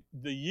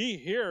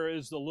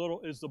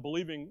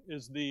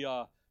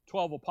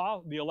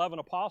 11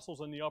 apostles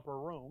in the upper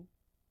room.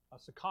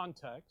 That's the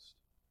context.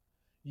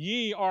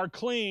 Ye are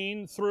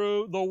clean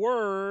through the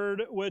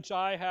word which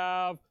I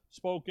have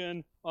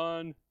spoken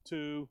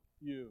unto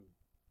you.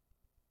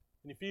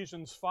 In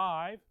Ephesians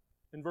 5,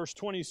 in verse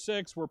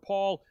 26, where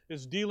Paul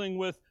is dealing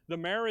with the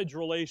marriage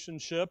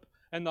relationship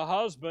and the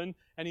husband,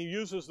 and he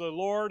uses the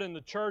Lord and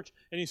the church,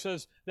 and he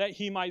says that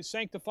He might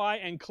sanctify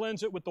and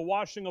cleanse it with the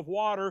washing of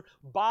water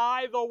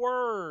by the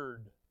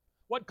word.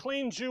 What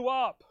cleans you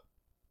up?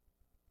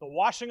 The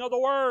washing of the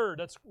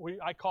Word.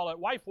 I call it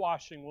wife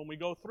washing when we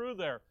go through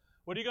there.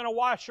 What are you going to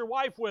wash your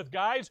wife with,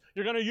 guys?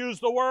 You're going to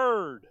use the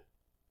Word.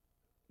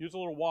 Use a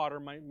little water,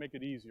 might make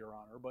it easier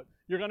on her, but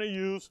you're going to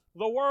use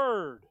the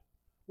Word.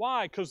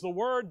 Why? Because the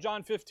Word,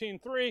 John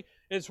 15:3,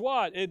 is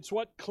what? It's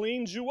what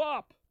cleans you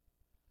up.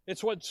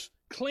 It's what's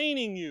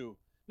cleaning you.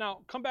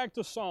 Now, come back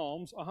to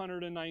Psalms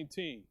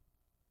 119.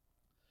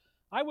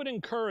 I would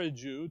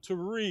encourage you to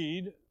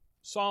read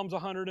Psalms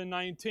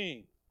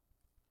 119.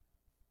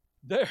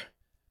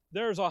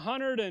 There's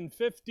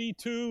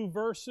 152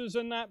 verses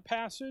in that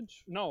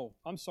passage. No,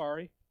 I'm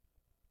sorry.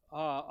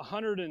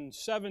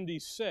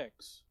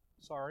 176.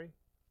 Sorry.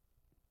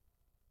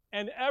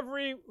 And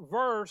every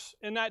verse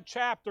in that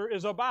chapter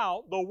is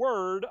about the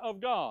Word of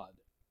God.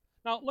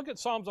 Now, look at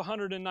Psalms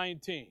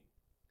 119.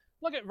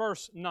 Look at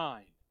verse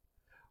 9.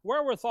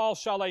 Wherewithal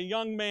shall a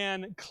young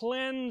man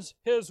cleanse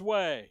his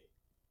way?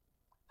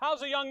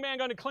 How's a young man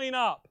going to clean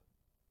up?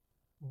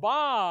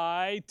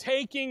 By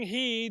taking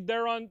heed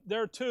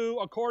thereto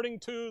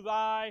according to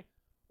thy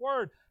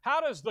word. How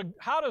does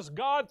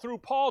God through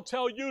Paul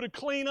tell you to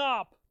clean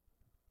up?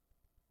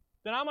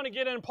 Then I'm going to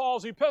get in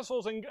Paul's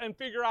epistles and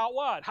figure out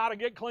what? How to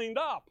get cleaned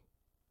up.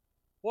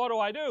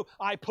 What do?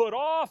 I put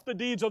off the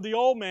deeds of the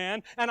old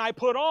man, and I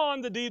put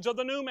on the deeds of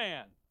the new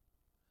man.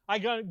 I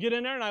get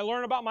in there and I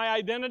learn about my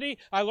identity.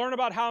 I learn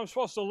about how I'm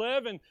supposed to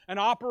live and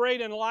operate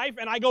in life,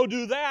 and I go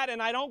do that,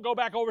 and I don't go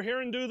back over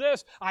here and do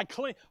this. I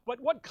clean. But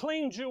what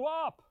cleans you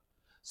up?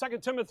 2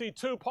 Timothy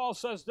 2, Paul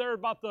says there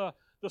about the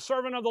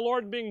servant of the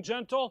Lord being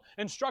gentle,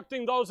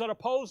 instructing those that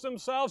oppose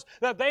themselves,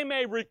 that they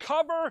may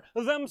recover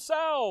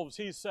themselves,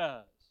 he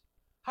says.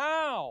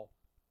 How?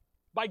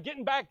 By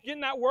getting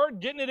that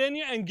word, getting it in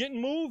you, and getting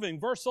moving.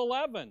 Verse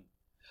 11.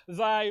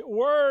 Thy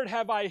word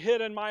have I hid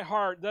in my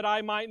heart, that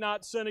I might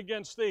not sin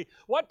against thee.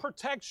 What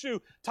protects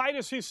you?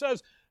 Titus, he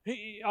says,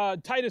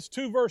 Titus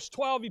 2 verse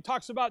 12, he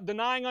talks about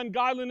denying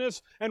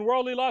ungodliness and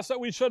worldly lust, that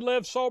we should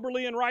live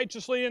soberly and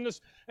righteously in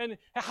this. And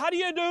how do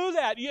you do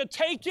that? You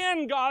take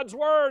in God's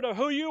word of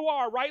who you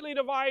are, rightly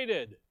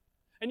divided,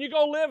 and you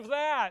go live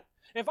that.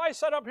 If I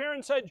sat up here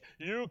and said,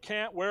 you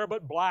can't wear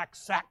but black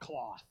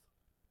sackcloth,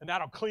 and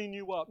that'll clean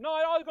you up. No,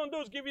 all it's going to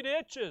do is give you the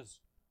itches.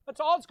 That's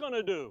all it's going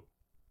to do.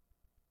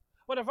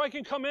 But if I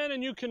can come in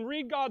and you can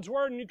read God's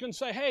word and you can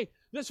say, hey,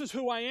 this is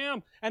who I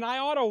am, and I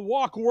ought to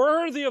walk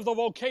worthy of the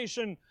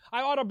vocation.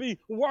 I ought to be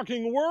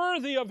walking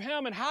worthy of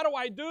Him. And how do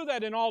I do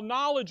that? In all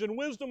knowledge and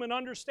wisdom and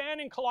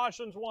understanding,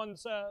 Colossians 1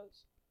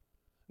 says.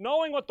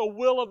 Knowing what the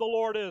will of the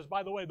Lord is.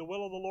 By the way, the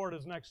will of the Lord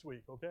is next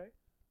week, okay?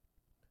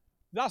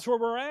 That's where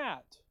we're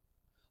at.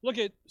 Look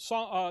at,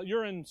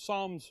 you're in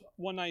Psalms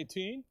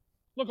 119.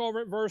 Look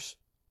over at verse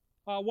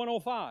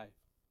 105.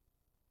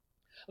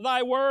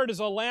 Thy word is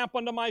a lamp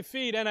unto my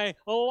feet and a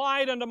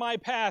light unto my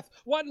path.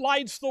 What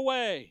lights the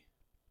way?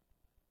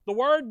 The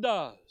word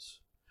does.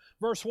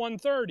 Verse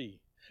 130.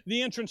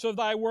 The entrance of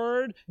thy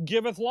word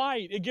giveth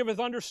light. It giveth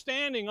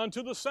understanding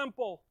unto the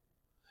simple.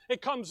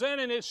 It comes in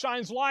and it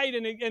shines light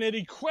and it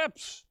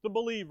equips the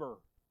believer.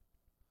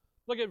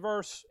 Look at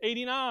verse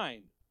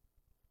 89.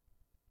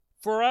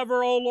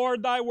 Forever, O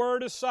Lord, thy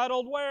word is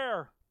settled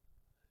where?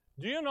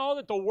 Do you know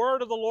that the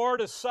word of the Lord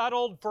is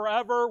settled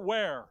forever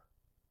where?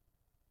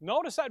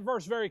 Notice that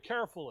verse very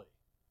carefully.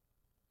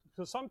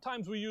 Because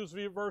sometimes we use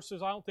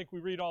verses, I don't think we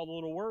read all the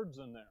little words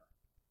in there.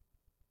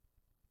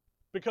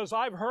 Because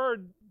I've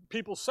heard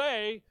people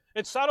say,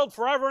 it's settled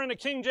forever in the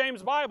King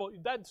James Bible.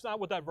 That's not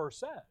what that verse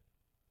said.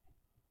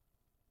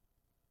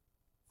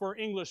 For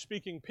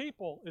English-speaking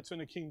people, it's in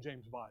the King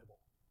James Bible.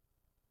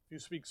 If you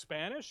speak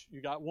Spanish,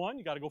 you got one,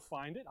 you got to go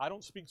find it. I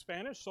don't speak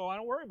Spanish, so I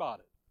don't worry about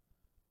it.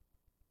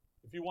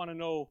 If you want to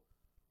know,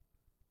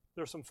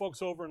 there's some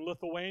folks over in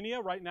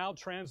Lithuania right now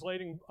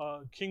translating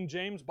King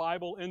James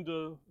Bible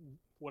into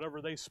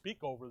whatever they speak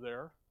over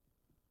there,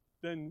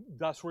 then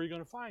that's where you're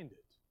going to find it.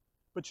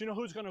 But you know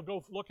who's going to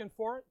go looking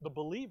for it? The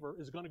believer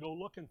is going to go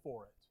looking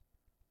for it.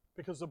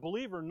 Because the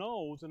believer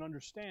knows and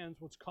understands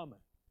what's coming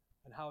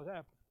and how it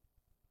happened.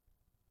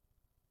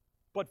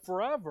 But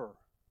forever,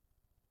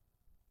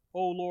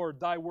 O Lord,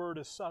 thy word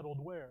is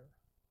settled where?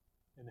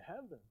 In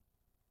heaven.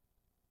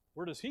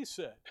 Where does he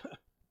sit?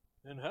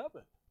 In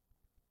heaven.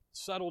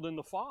 Settled in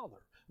the Father.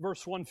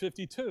 Verse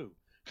 152,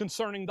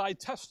 concerning thy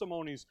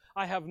testimonies,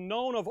 I have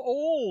known of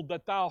old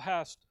that thou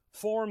hast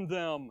founded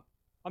them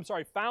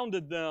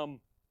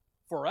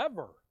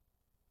forever.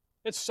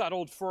 It's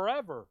settled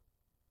forever.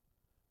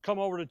 Come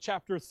over to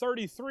chapter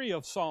 33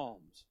 of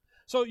Psalms.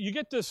 So you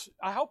get this,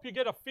 I hope you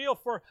get a feel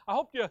for, I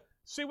hope you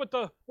see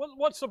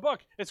what's the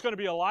book? It's going to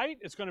be a light,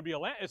 it's going to be a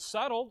lamp, it's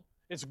settled,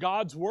 it's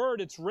God's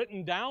Word, it's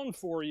written down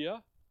for you.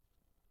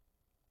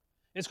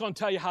 It's going to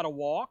tell you how to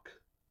walk.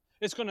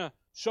 It's going to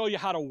show you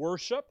how to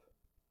worship.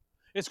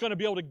 It's going to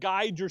be able to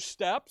guide your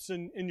steps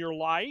in your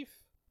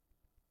life.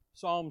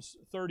 Psalms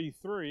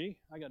 33,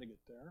 I got to get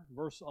there,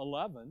 verse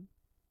 11.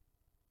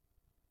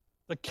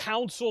 The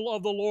counsel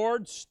of the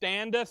Lord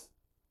standeth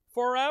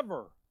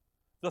forever.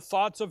 The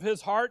thoughts of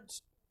His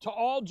heart to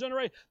all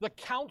generations. The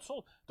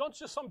counsel, don't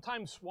you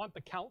sometimes want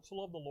the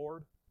counsel of the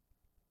Lord?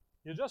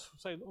 You just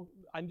say, oh,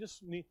 I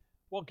just need,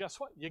 well, guess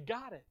what? You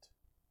got it.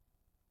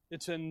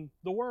 It's in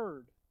the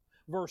Word.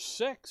 Verse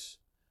 6,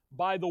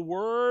 by the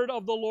word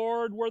of the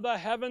Lord were the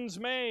heavens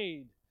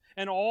made,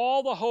 and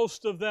all the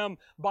host of them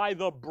by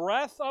the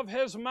breath of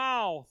His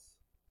mouth.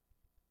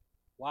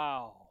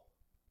 Wow.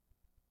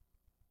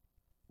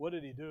 What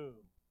did He do?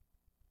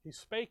 He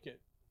spake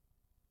it.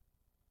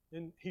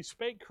 And He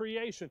spake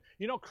creation.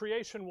 You know,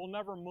 creation will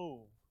never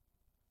move.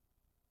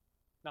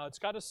 Now, it's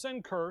got a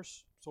sin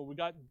curse, so we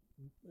got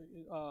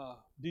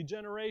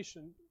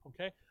degeneration,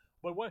 okay?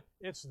 But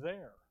it's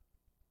there.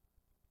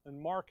 And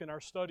Mark, in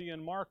our study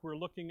in Mark, we're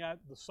looking at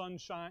the sun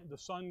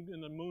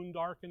and the moon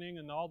darkening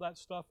and all that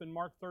stuff in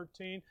Mark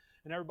 13.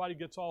 And everybody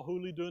gets all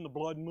hooly doing the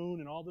blood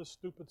moon and all this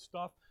stupid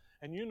stuff.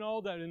 And you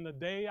know that in the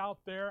day out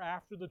there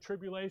after the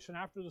tribulation,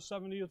 after the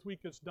 70th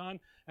week is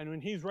done, and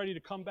when He's ready to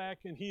come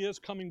back, and He is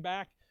coming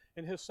back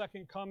in His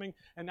second coming,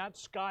 and that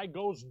sky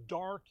goes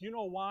dark. You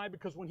know why?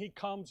 Because when He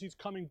comes, He's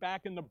coming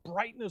back in the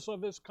brightness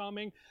of His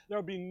coming.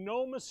 There'll be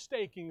no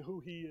mistaking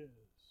who He is.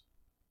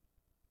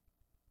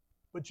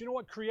 But you know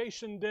what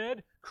creation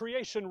did?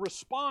 Creation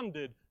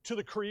responded to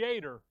the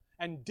Creator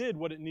and did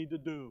what it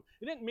needed to do.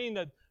 It didn't mean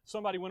that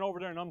somebody went over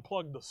there and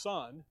unplugged the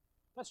sun.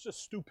 That's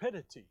just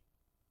stupidity.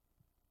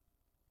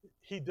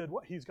 He did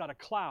what? He's got a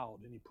cloud,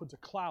 and he puts a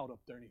cloud up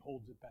there, and he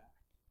holds it back.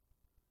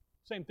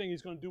 Same thing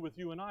he's going to do with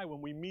you and I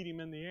when we meet him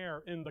in the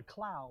air, in the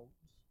clouds.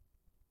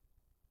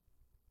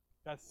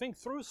 Got to think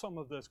through some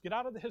of this. Get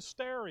out of the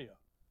hysteria.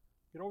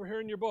 Get over here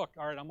in your book.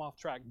 All right, I'm off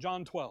track.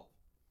 John 12.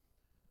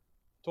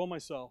 Told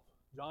myself,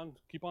 John,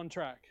 keep on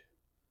track.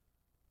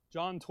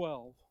 John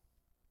 12.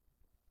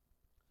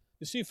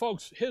 You see,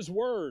 folks, His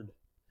Word,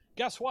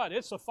 guess what?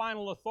 It's the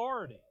final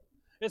authority.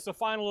 It's the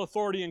final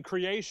authority in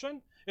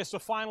creation. It's the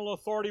final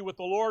authority with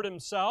the Lord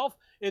Himself.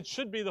 It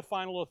should be the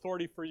final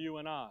authority for you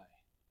and I.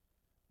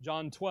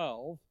 John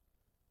 12,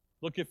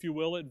 look if you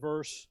will at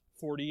verse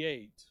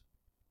 48.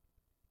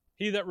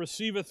 He that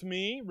receiveth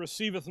me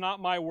receiveth not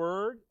my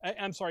word,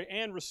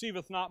 and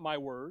receiveth not my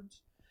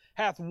words,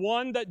 hath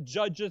one that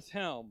judgeth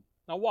him.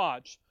 Now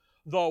watch.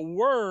 The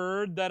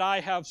word that I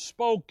have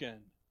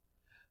spoken,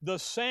 the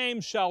same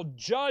shall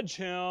judge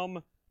him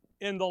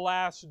in the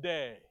last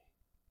day.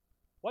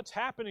 What's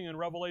happening in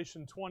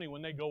Revelation 20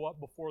 when they go up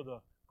before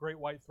the great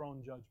white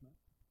throne judgment,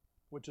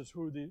 which is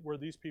where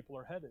these people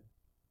are headed?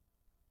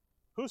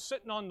 Who's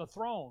sitting on the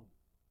throne?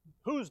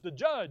 Who's the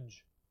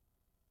judge?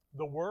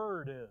 The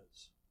Word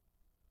is.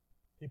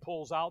 He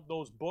pulls out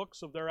those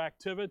books of their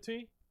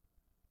activity.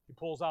 He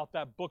pulls out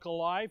that book of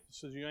life. He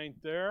says, you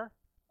ain't there.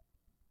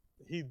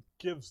 He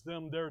gives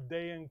them their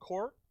day in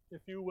court,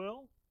 if you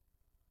will.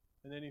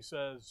 And then He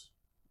says,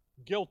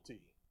 guilty,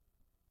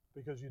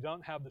 because you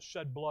don't have the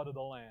shed blood of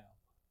the Lamb.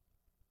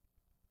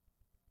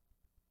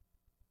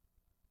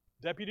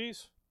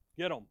 Deputies,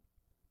 get them.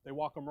 They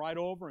walk them right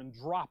over and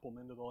drop them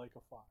into the lake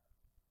of fire.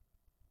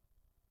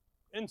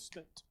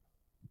 Instant.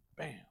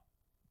 Bam.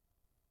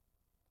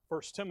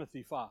 1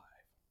 Timothy 5.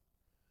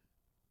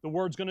 The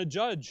Word's going to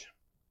judge.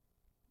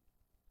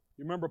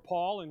 You remember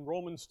Paul in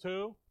Romans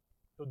 2?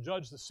 He'll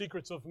judge the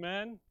secrets of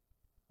men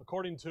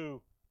according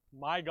to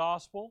my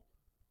gospel.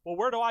 Well,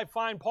 where do I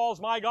find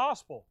Paul's my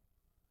gospel?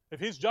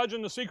 If he's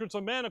judging the secrets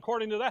of men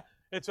according to that,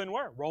 it's in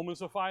where?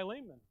 Romans of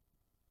Philemon.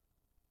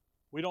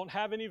 We don't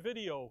have any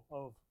video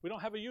we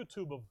don't have a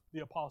YouTube of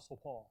the Apostle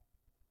Paul.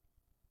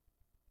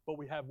 But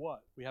we have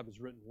what? We have His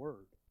written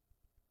Word.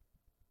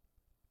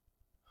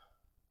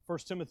 1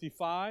 Timothy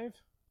 5,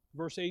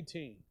 verse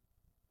 18.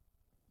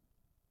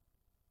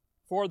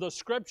 For the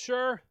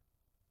Scripture,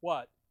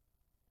 what?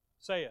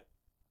 Say it.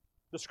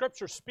 The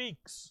Scripture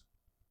speaks.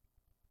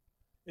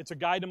 It's a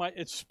guide to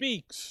it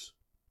speaks.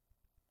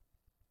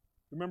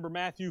 Remember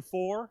Matthew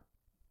 4,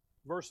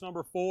 verse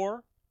number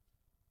 4?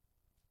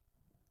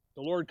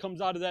 The Lord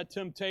comes out of that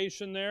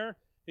temptation there.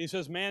 He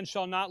says, man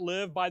shall not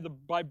live by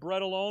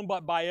bread alone,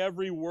 but by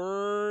every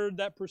word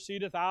that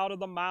proceedeth out of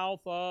the mouth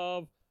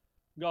of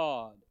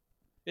God.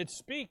 It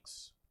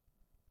speaks.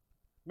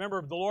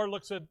 Remember, the Lord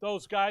looks at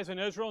those guys in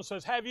Israel and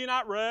says, have you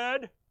not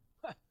read?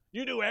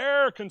 You do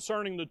err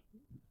concerning you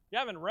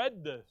haven't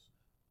read this.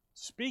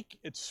 Speak,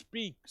 it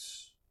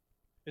speaks.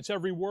 It's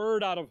every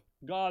word out of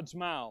God's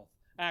mouth.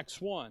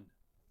 Acts 1.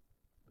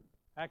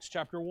 Acts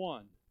chapter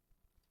 1.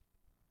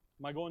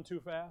 Am I going too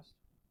fast?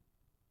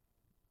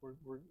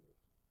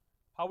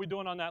 How are we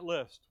doing on that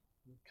list?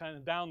 We're kind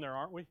of down there,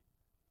 aren't we?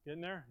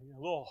 Getting there?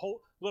 A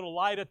little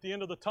light at the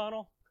end of the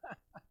tunnel,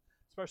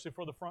 especially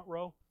for the front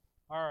row.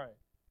 All right.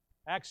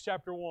 Acts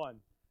chapter 1.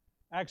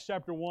 Acts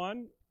chapter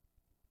 1.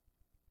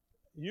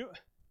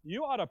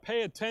 You ought to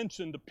pay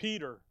attention to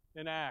Peter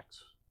in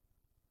Acts.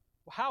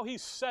 How he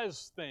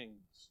says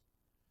things.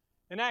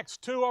 In Acts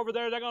 2 over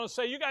there, they're going to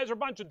say, you guys are a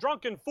bunch of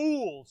drunken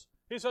fools.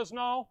 He says,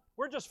 no,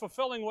 we're just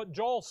fulfilling what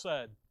Joel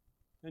said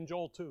in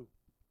Joel 2.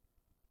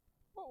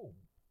 Oh.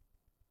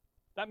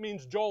 That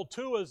means Joel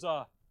 2 is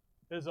a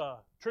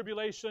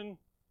tribulation,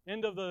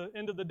 end of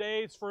the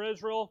days for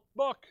Israel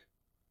book.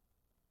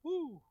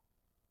 Woo.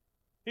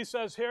 He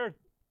says here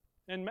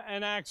in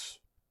Acts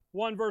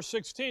 1 verse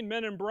 16,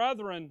 men and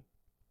brethren,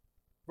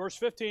 verse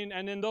 15,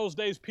 and in those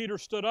days Peter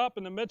stood up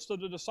in the midst of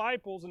the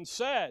disciples and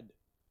said,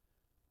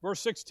 verse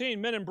 16,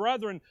 men and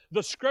brethren,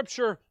 the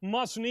Scripture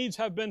must needs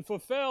have been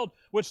fulfilled,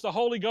 which the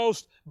Holy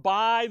Ghost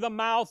by the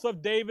mouth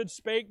of David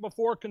spake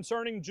before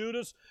concerning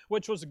Judas,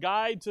 which was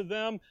guide to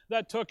them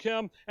that took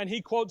him. And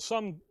he quotes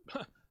some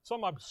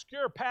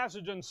obscure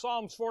passage in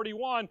Psalms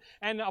 41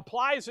 and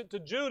applies it to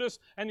Judas.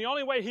 And the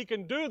only way he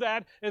can do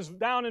that is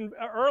down in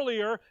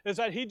earlier is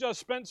that he just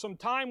spent some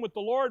time with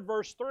the Lord,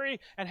 verse 3,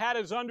 and had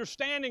his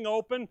understanding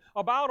open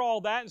about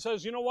all that and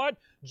says, you know what?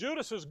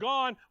 Judas is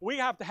gone. We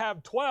have to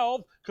have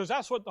 12 because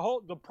that's what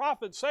the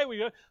prophets say we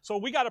do. So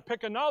we got to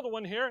pick another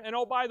one here. And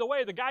oh, by the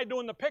way, the guy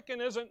doing the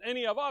picking isn't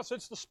any of us.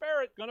 It's the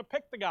Spirit going to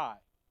pick the guy,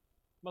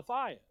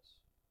 Matthias.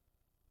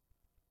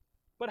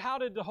 But how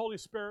did the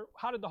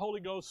Holy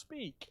Ghost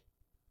speak?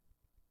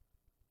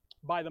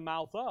 By the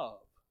mouth of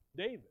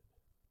David.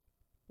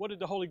 What did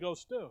the Holy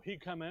Ghost do? He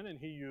come in and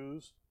he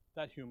used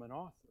that human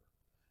author.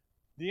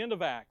 The end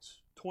of Acts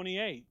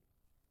 28.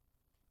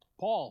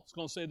 Paul is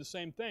going to say the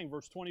same thing,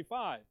 verse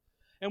 25.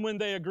 And when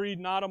they agreed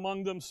not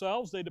among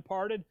themselves, they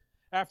departed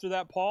After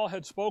that Paul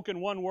had spoken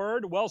one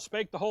word, well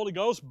spake the Holy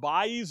Ghost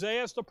by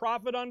Isaiah the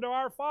prophet unto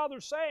our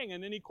fathers, saying,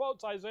 and then he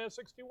quotes Isaiah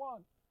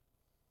 61.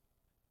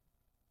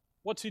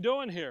 What's he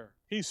doing here?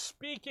 He's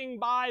speaking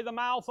by the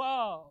mouth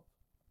of.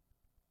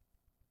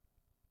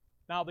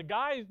 Now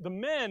the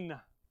men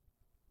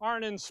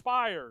aren't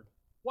inspired.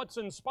 What's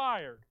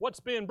inspired? What's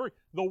being breathed?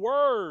 The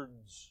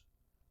words.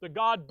 The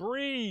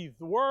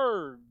God-breathed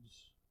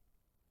words.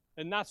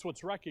 And that's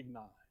what's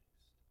recognized.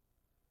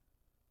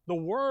 The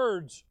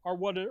words are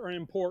what are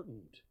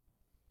important.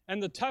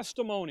 And the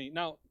testimony.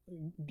 Now,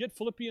 get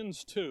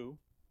Philippians 2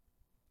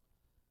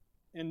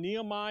 and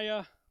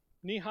Nehemiah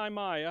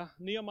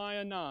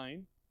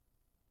 9,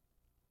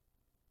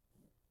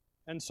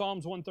 and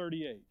Psalms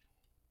 138.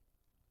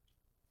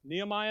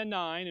 Nehemiah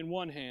 9 in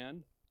one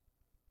hand,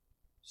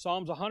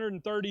 Psalms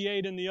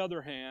 138 in the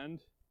other hand,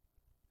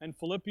 and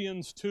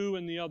Philippians 2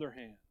 in the other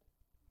hand.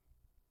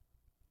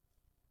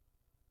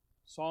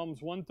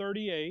 Psalms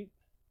 138,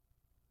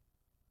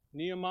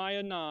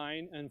 Nehemiah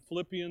 9, and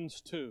Philippians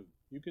 2.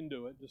 You can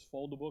do it. Just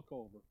fold the book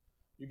over.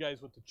 You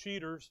guys with the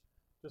cheaters,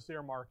 just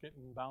earmark it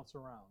and bounce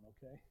around,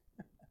 okay?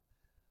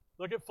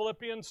 Look at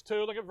Philippians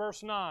 2. Look at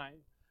verse 9.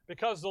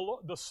 Because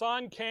the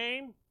Son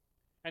came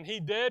and He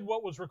did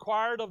what was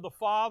required of the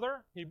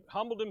Father. He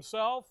humbled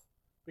Himself,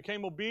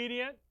 became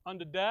obedient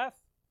unto death.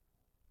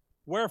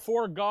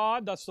 Wherefore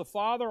God, that's the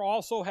Father,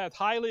 also hath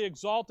highly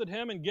exalted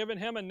Him and given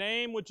Him a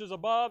name which is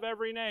above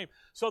every name.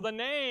 So the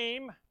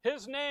name,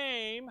 His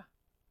name,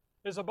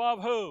 is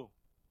above who?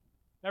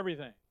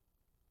 Everything.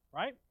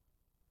 Right?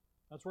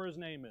 That's where His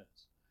name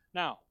is.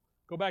 Now,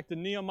 go back to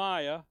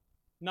Nehemiah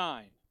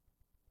 9.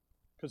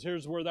 Because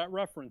here's where that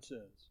reference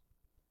is.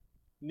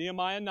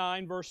 Nehemiah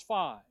 9, verse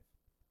 5.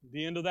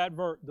 The end of that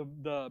verse,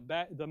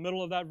 the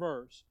middle of that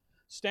verse.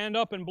 Stand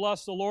up and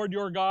bless the Lord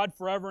your God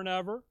forever and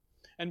ever.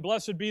 And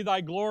blessed be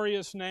thy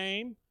glorious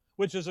name,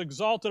 which is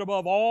exalted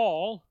above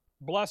all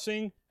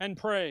blessing and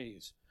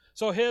praise.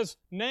 So His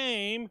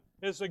name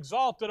is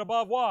exalted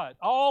above what?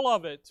 All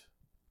of it.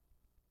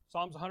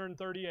 Psalms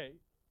 138.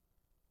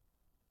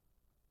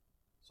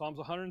 Psalms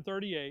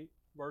 138,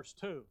 verse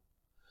 2.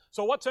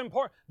 So what's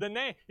important? The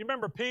name. You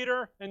remember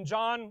Peter and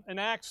John in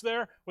Acts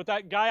there with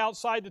that guy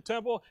outside the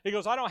temple? He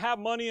goes, I don't have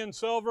money and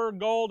silver,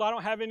 gold. I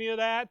don't have any of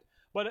that.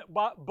 But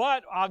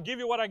I'll give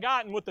you what I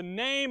got. And with the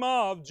name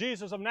of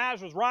Jesus of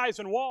Nazareth, rise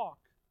and walk.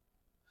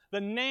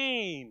 The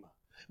name.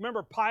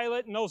 Remember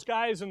Pilate and those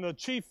guys and the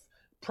chief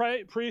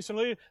priests and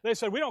leaders? They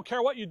said, we don't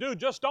care what you do.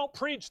 Just don't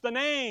preach the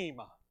name.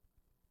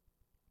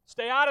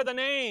 Stay out of the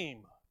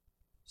name.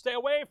 Stay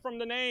away from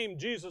the name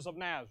Jesus of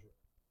Nazareth.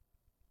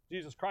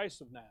 Jesus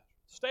Christ of Nazareth.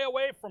 Stay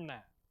away from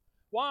that.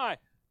 Why?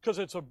 Because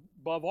it's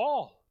above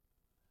all.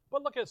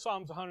 But look at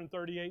Psalms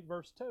 138,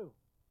 verse 2.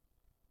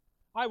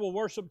 I will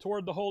worship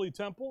toward the holy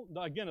temple,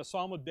 again a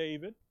psalm of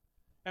David,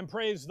 and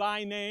praise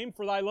thy name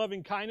for thy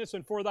loving kindness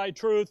and for thy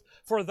truth,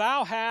 for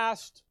thou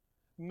hast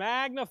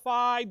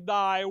magnified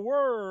thy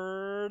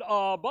word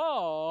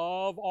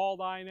above all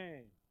thy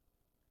name.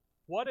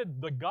 What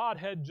did the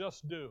Godhead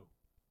just do?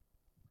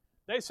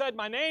 They said,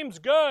 my name's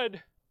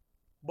good,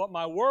 but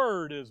my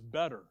word is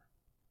better.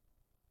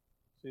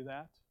 See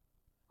that?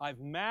 I've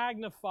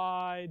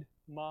magnified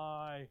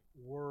my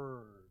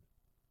word.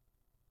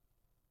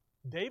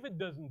 David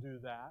doesn't do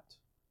that.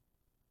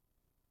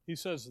 He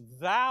says,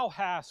 thou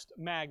hast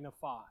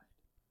magnified.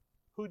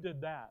 Who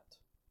did that?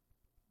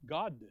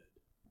 God did.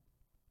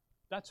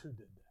 That's who did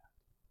that.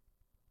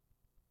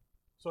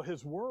 So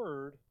His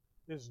word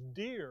is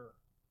dear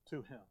to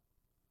Him.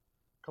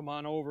 Come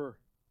on over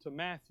to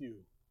Matthew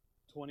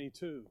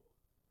 22.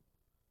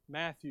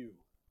 Matthew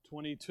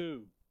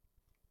 22.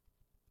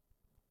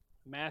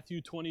 Matthew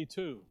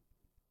 22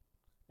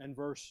 and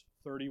verse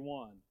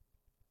 31.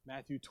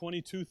 Matthew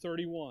 22,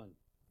 31.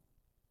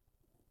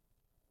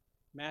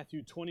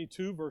 Matthew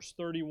 22, verse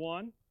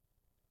 31.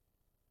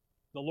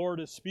 The Lord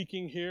is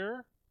speaking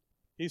here.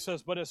 He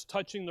says, but as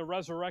touching the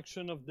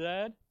resurrection of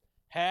dead,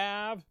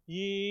 have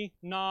ye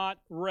not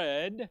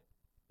read,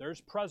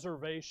 there's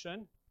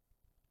preservation,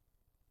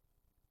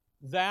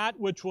 that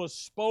which was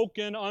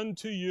spoken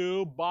unto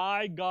you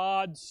by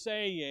God,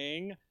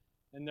 saying,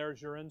 and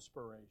there's your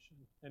inspiration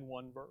in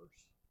one verse.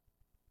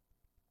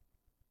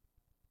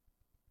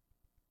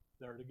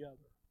 They're together.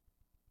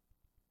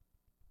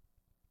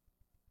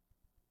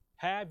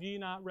 Have ye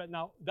not read?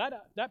 Now,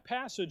 that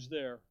passage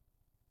there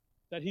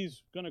that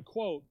he's going to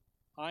quote,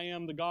 I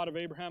am the God of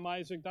Abraham,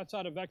 Isaac, that's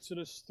out of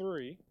Exodus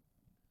 3.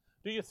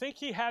 Do you think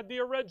he had the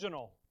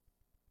original?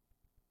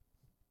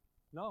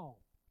 No.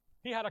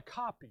 He had a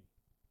copy.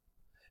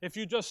 If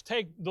you just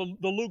take the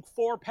Luke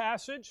 4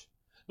 passage,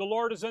 the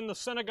Lord is in the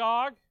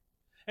synagogue,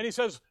 and He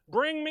says,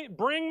 bring me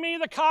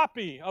the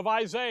copy of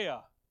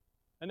Isaiah.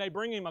 And they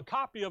bring him a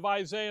copy of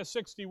Isaiah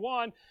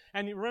 61.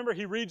 And remember,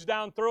 he reads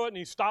down through it and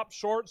he stops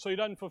short so he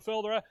doesn't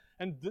fulfill the rest.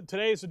 And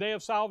today is the day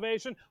of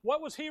salvation.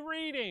 What was he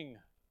reading?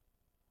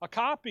 A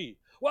copy.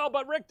 Well,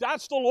 but Rick,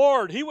 that's the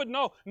Lord. He would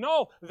know.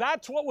 No,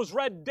 that's what was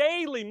read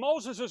daily.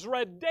 Moses is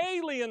read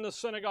daily in the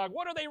synagogue.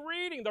 What are they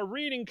reading? They're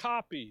reading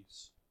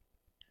copies.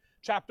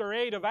 Chapter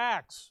 8 of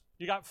Acts.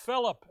 You got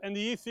Philip and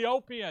the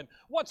Ethiopian.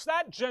 What's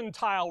that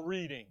Gentile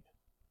reading?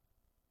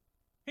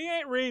 He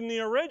ain't reading the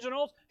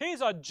originals.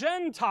 He's a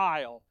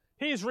Gentile.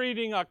 He's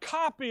reading a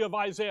copy of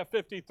Isaiah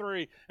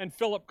 53, and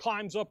Philip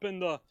climbs up in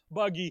the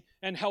buggy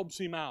and helps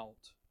him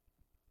out.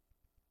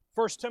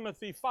 1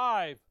 Timothy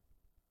 5,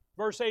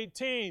 verse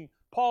 18,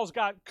 Paul's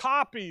got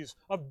copies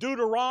of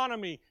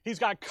Deuteronomy. He's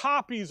got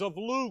copies of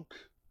Luke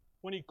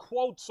when he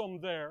quotes them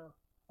there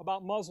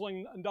about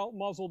muzzling and don't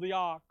muzzle the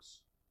ox.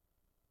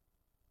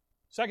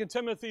 2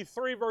 Timothy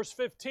 3, verse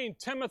 15,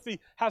 Timothy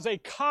has a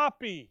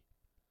copy,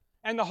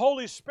 and the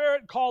Holy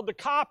Spirit called the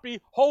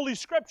copy Holy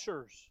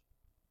Scriptures.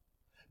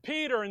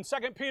 Peter in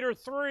 2 Peter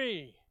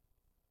 3,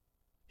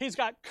 he's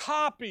got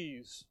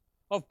copies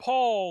of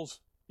Paul's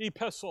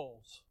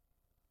epistles.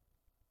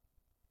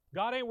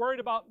 God ain't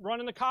worried about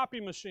running the copy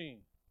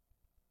machine.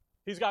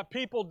 He's got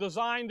people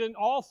designed in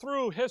all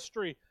through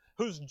history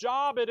whose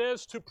job it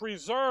is to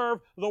preserve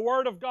the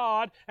Word of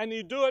God, and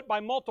you do it by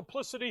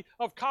multiplicity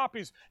of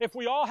copies. If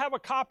we all have a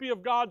copy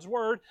of God's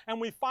Word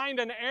and we find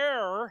an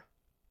error,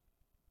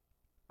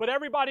 but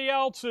everybody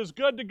else is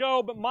good to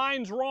go, but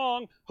mine's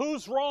wrong,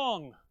 who's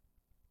wrong?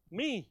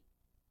 Me.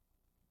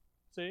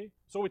 See?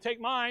 So we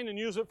take mine and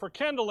use it for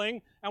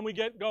kindling, and we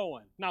get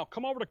going. Now,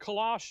 come over to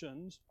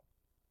Colossians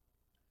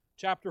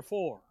chapter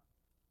 4.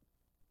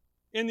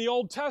 In the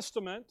Old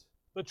Testament,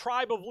 the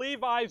tribe of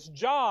Levi's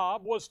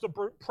job was the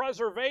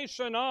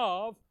preservation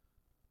of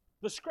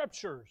the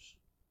Scriptures.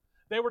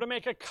 They were to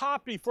make a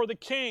copy for the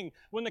king.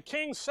 When the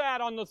king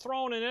sat on the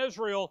throne in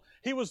Israel,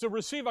 he was to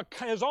receive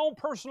his own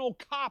personal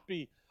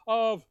copy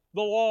of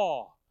the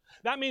law.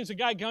 That means the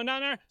guy going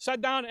down there, sat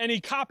down, and he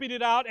copied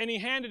it out, and he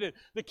handed it.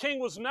 The king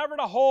was never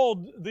to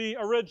hold the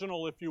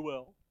original, if you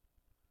will.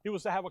 He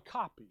was to have a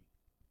copy.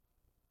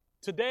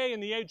 Today, in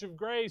the age of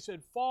grace,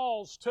 it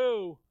falls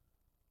to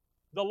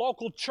the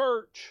local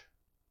church.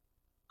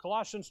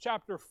 Colossians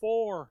chapter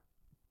 4.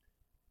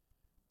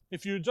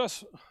 If you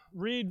just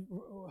read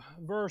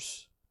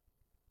verse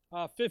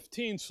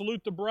 15,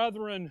 salute the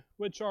brethren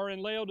which are in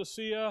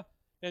Laodicea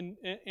and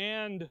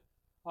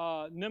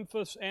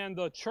Nymphas and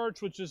the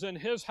church which is in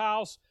his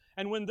house.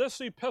 And when this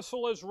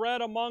epistle is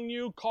read among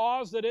you,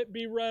 cause that it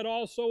be read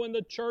also in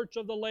the church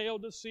of the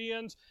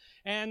Laodiceans,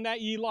 and that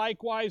ye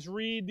likewise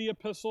read the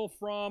epistle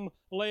from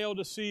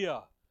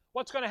Laodicea.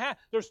 What's going to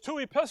happen? There's two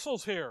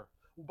epistles here.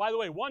 By the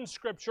way, one's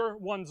Scripture,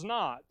 one's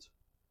not.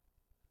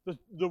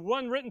 The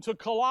one written to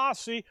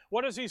Colossae,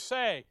 what does he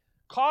say?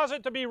 Cause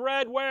it to be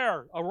read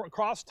where?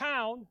 Across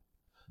town.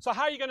 So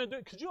how are you going to do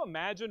it? Could you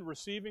imagine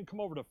receiving, come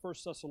over to 1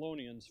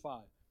 Thessalonians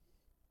 5.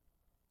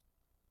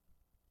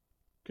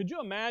 Could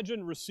you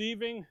imagine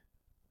receiving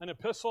an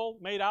epistle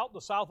made out the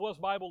Southwest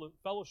Bible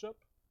Fellowship?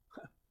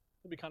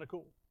 That'd be kind of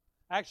cool.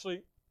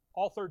 Actually,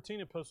 all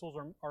 13 epistles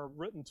are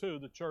written to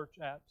the church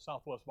at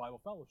Southwest Bible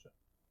Fellowship.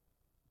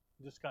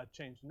 You just got to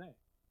change the name.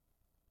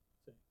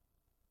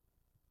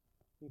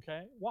 See?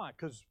 Okay? Why?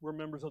 Because we're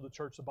members of the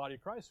church, the body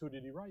of Christ. Who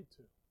did he write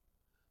to?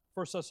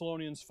 1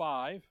 Thessalonians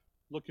 5,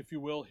 look if you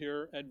will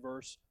here at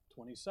verse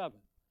 27.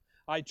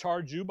 I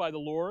charge you by the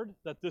Lord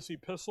that this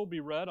epistle be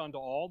read unto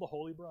all the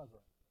holy brethren.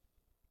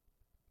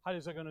 How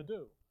is that going to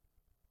do?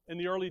 In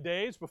the early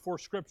days, before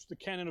the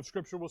canon of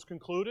Scripture was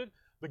concluded,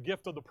 the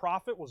gift of the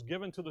prophet was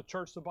given to the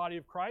church, the body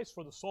of Christ,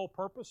 for the sole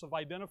purpose of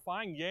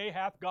identifying, yea,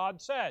 hath God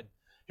said.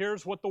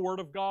 Here's what the Word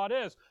of God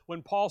is.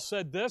 When Paul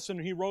said this, and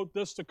he wrote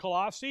this to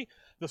Colossae,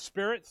 the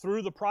Spirit,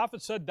 through the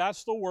prophet, said,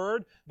 that's the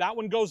Word. That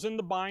one goes in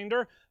the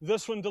binder.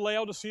 This one to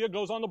Laodicea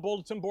goes on the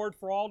bulletin board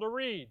for all to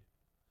read.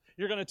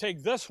 You're going to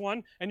take this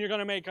one, and you're going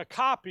to make a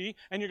copy,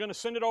 and you're going to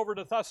send it over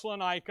to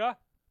Thessalonica,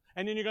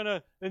 and then you're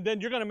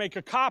going to make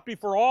a copy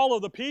for all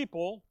of the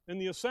people in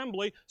the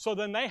assembly, so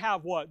then they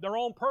have what? Their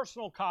own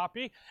personal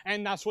copy,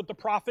 and that's what the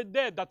prophet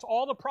did. That's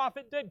all the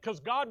prophet did, because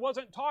God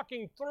wasn't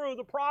talking through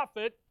the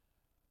prophet.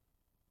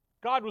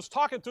 God was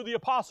talking through the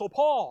Apostle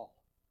Paul.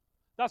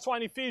 That's why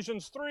in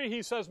Ephesians 3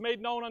 he says,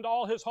 made known unto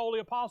all his holy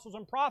apostles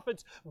and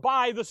prophets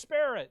by the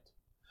Spirit.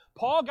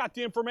 Paul got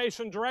the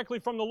information directly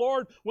from the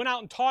Lord, went out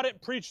and taught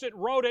it, preached it,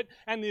 wrote it,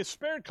 and the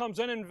Spirit comes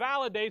in and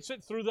validates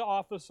it through the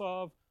office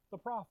of the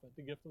prophet,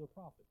 the gift of the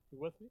prophet. You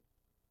with me?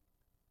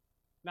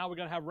 Now we're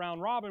going to have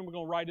round robin. We're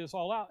going to write this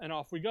all out, and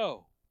off we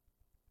go.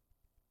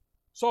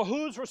 So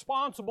who's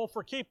responsible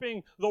for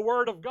keeping the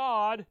Word of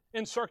God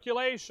in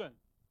circulation?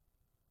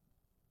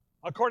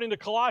 According to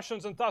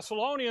Colossians and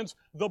Thessalonians,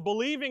 the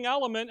believing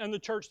element in the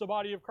church, the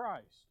body of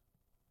Christ.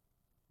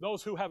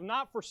 Those who have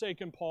not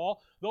forsaken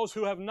Paul, those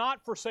who have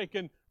not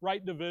forsaken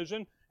right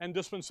division and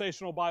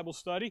dispensational Bible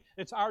study,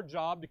 it's our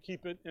job to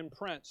keep it in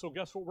print. So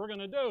guess what we're going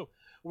to do?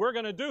 We're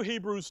going to do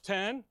Hebrews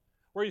 10,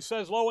 where he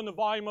says, lo, in the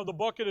volume of the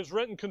book it is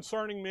written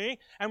concerning me,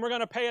 and we're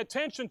going to pay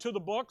attention to the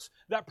books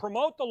that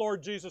promote the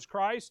Lord Jesus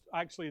Christ,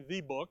 actually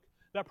the book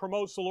that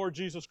promotes the Lord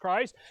Jesus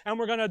Christ, and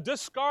we're going to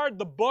discard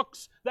the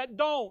books that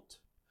don't,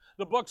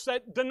 the books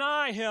that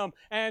deny Him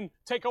and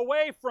take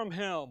away from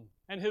Him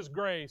and His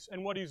grace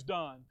and what He's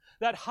done,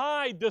 that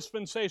hide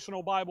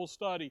dispensational Bible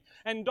study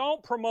and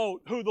don't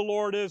promote who the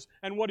Lord is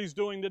and what He's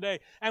doing today.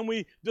 And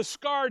we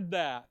discard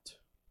that.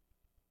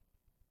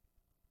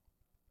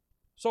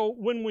 So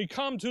when we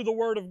come to the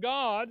Word of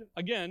God,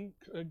 again,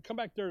 come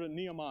back there to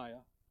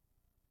Nehemiah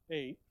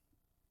 8.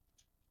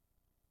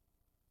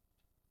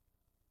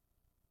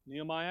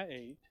 Nehemiah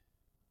 8.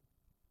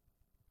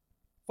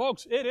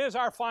 Folks, it is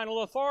our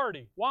final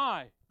authority.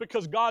 Why?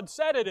 Because God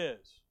said it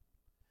is.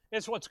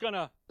 It's what's going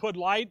to put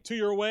light to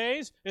your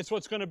ways. It's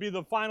what's going to be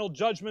the final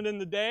judgment in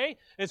the day.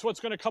 It's what's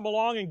going to come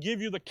along and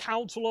give you the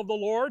counsel of the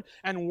Lord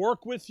and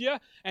work with you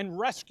and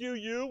rescue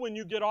you when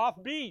you get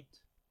off beat.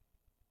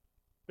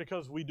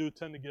 Because we do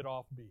tend to get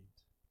off beat.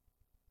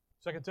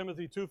 2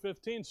 Timothy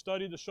 2:15,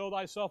 study to show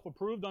thyself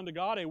approved unto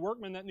God, a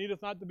workman that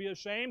needeth not to be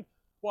ashamed.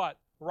 What?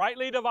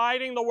 Rightly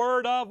dividing the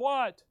word of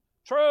what?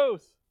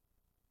 Truth.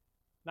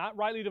 Not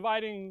rightly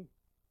dividing,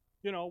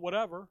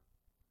 whatever.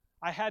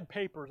 I had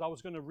papers. I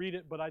was going to read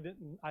it, but I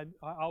didn't.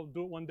 I'll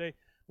do it one day,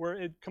 where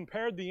it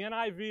compared the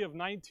NIV of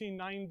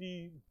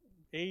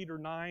 1998 or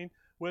 9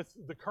 with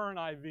the current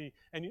IV.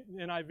 And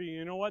NIV,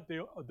 you know what?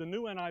 The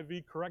new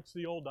NIV corrects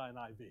the old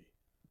NIV.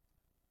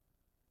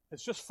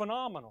 It's just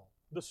phenomenal,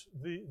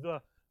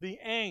 the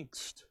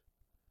angst.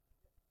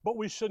 But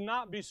we should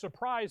not be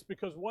surprised,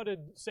 because what did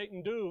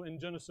Satan do in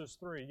Genesis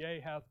 3?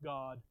 Yea, hath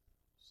God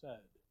said.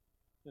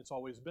 It's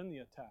always been the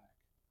attack.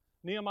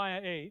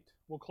 Nehemiah 8,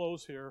 we'll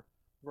close here,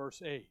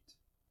 verse 8.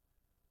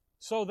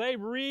 So they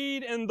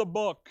read in the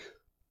book,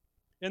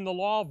 in the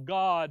law of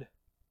God,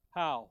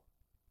 how?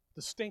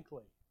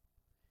 Distinctly.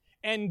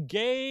 And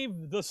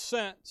gave the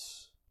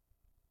sense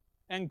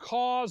and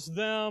caused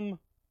them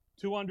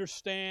to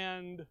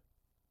understand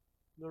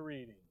the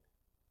reading.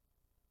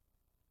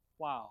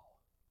 Wow.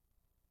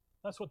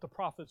 That's what the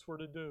prophets were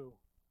to do.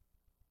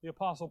 The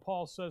Apostle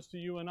Paul says to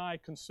you and I,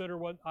 consider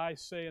what I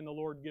say, and the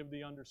Lord give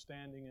thee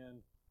understanding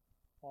in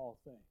all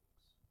things.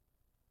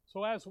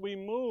 So as we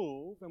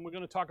move, and we're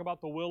going to talk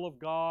about the will of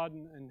God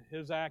and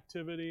His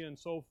activity and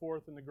so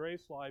forth in the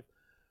grace life,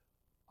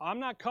 I'm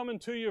not coming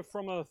to you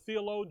from a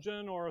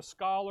theologian or a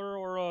scholar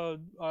or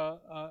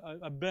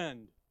a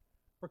bend.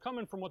 We're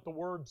coming from what the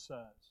Word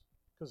says,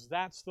 because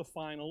that's the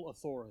final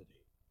authority.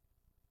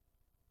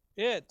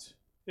 It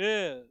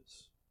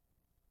is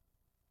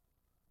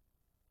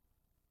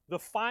the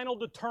final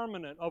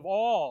determinant of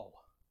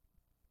all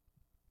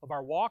of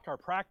our walk, our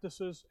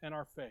practices, and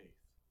our faith.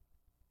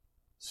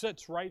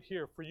 Sits right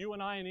here. For you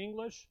and I in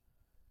English,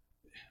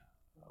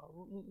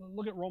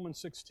 look at Romans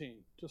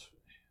 16.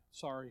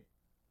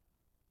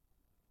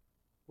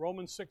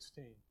 Romans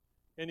 16.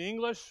 In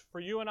English, for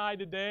you and I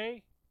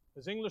today,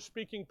 as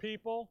English-speaking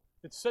people,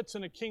 it sits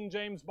in a King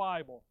James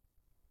Bible.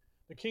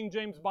 The King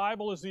James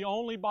Bible is the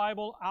only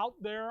Bible out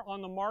there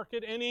on the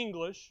market in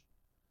English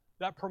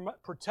that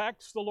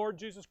protects the Lord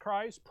Jesus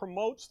Christ,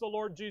 promotes the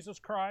Lord Jesus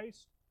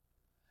Christ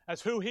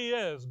as who He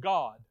is,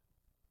 God.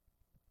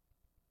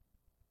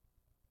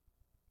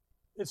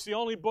 It's the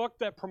only book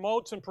that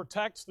promotes and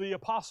protects the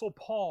Apostle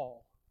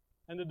Paul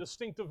and the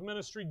distinctive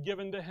ministry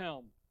given to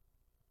him.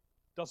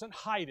 Doesn't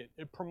hide it.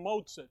 It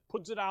promotes it,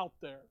 puts it out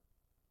there.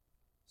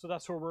 So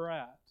that's where we're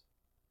at.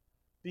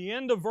 The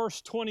end of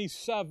verse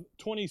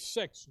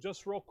 26,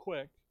 just real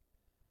quick.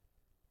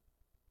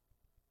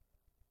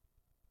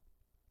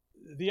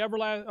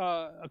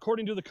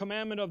 According to the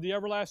commandment of the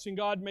everlasting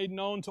God made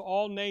known to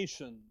all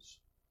nations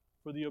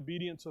for the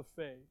obedience of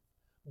faith.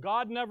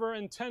 God never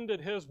intended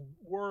His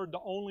Word to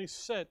only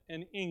sit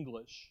in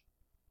English.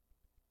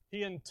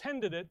 He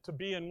intended it to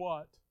be in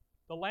what?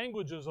 The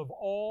languages of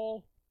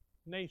all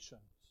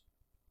nations.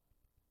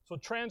 So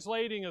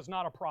translating is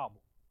not a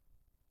problem.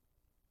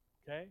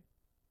 Okay?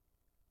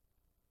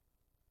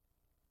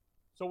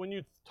 So when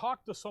you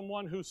talk to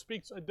someone who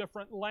speaks a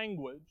different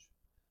language,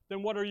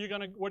 then what are you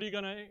going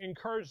to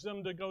encourage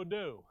them to go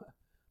do?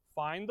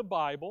 Find the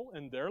Bible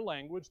in their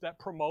language that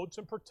promotes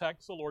and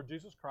protects the Lord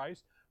Jesus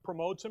Christ,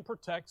 promotes and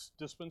protects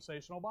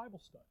dispensational Bible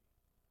study.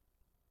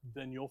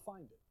 Then you'll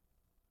find it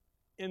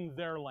in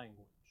their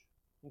language.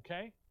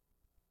 Okay?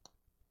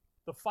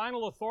 The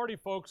final authority,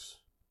 folks,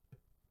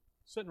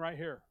 sitting right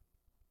here.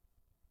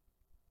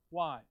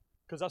 Why?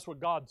 Because that's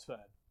what God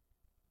said.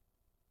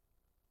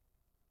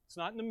 It's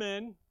not in the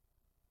men.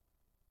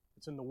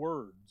 It's in the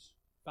words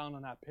found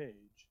on that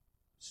page.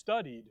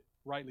 Studied,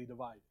 rightly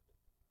divided.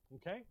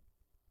 Okay?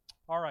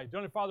 All right.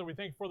 Dear Father, we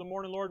thank you for the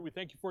morning, Lord. We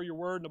thank you for your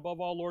word. And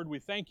above all, Lord, we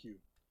thank you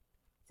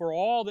for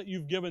all that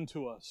you've given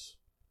to us,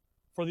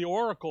 for the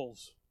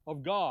oracles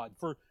of God,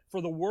 for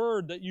the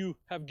word that you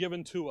have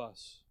given to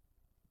us,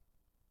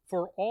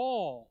 for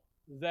all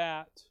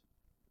that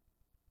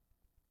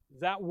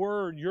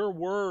word, your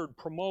word,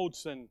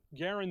 promotes and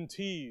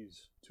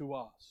guarantees to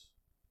us.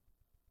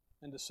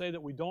 And to say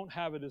that we don't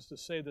have it is to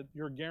say that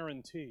your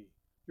guarantee,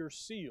 your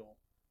seal,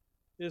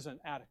 isn't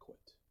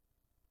adequate,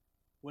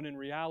 when in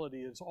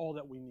reality it's all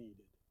that we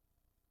needed.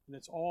 And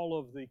it's all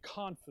of the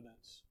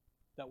confidence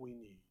that we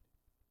need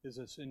is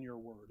this in your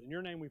word. In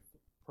your name we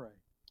pray.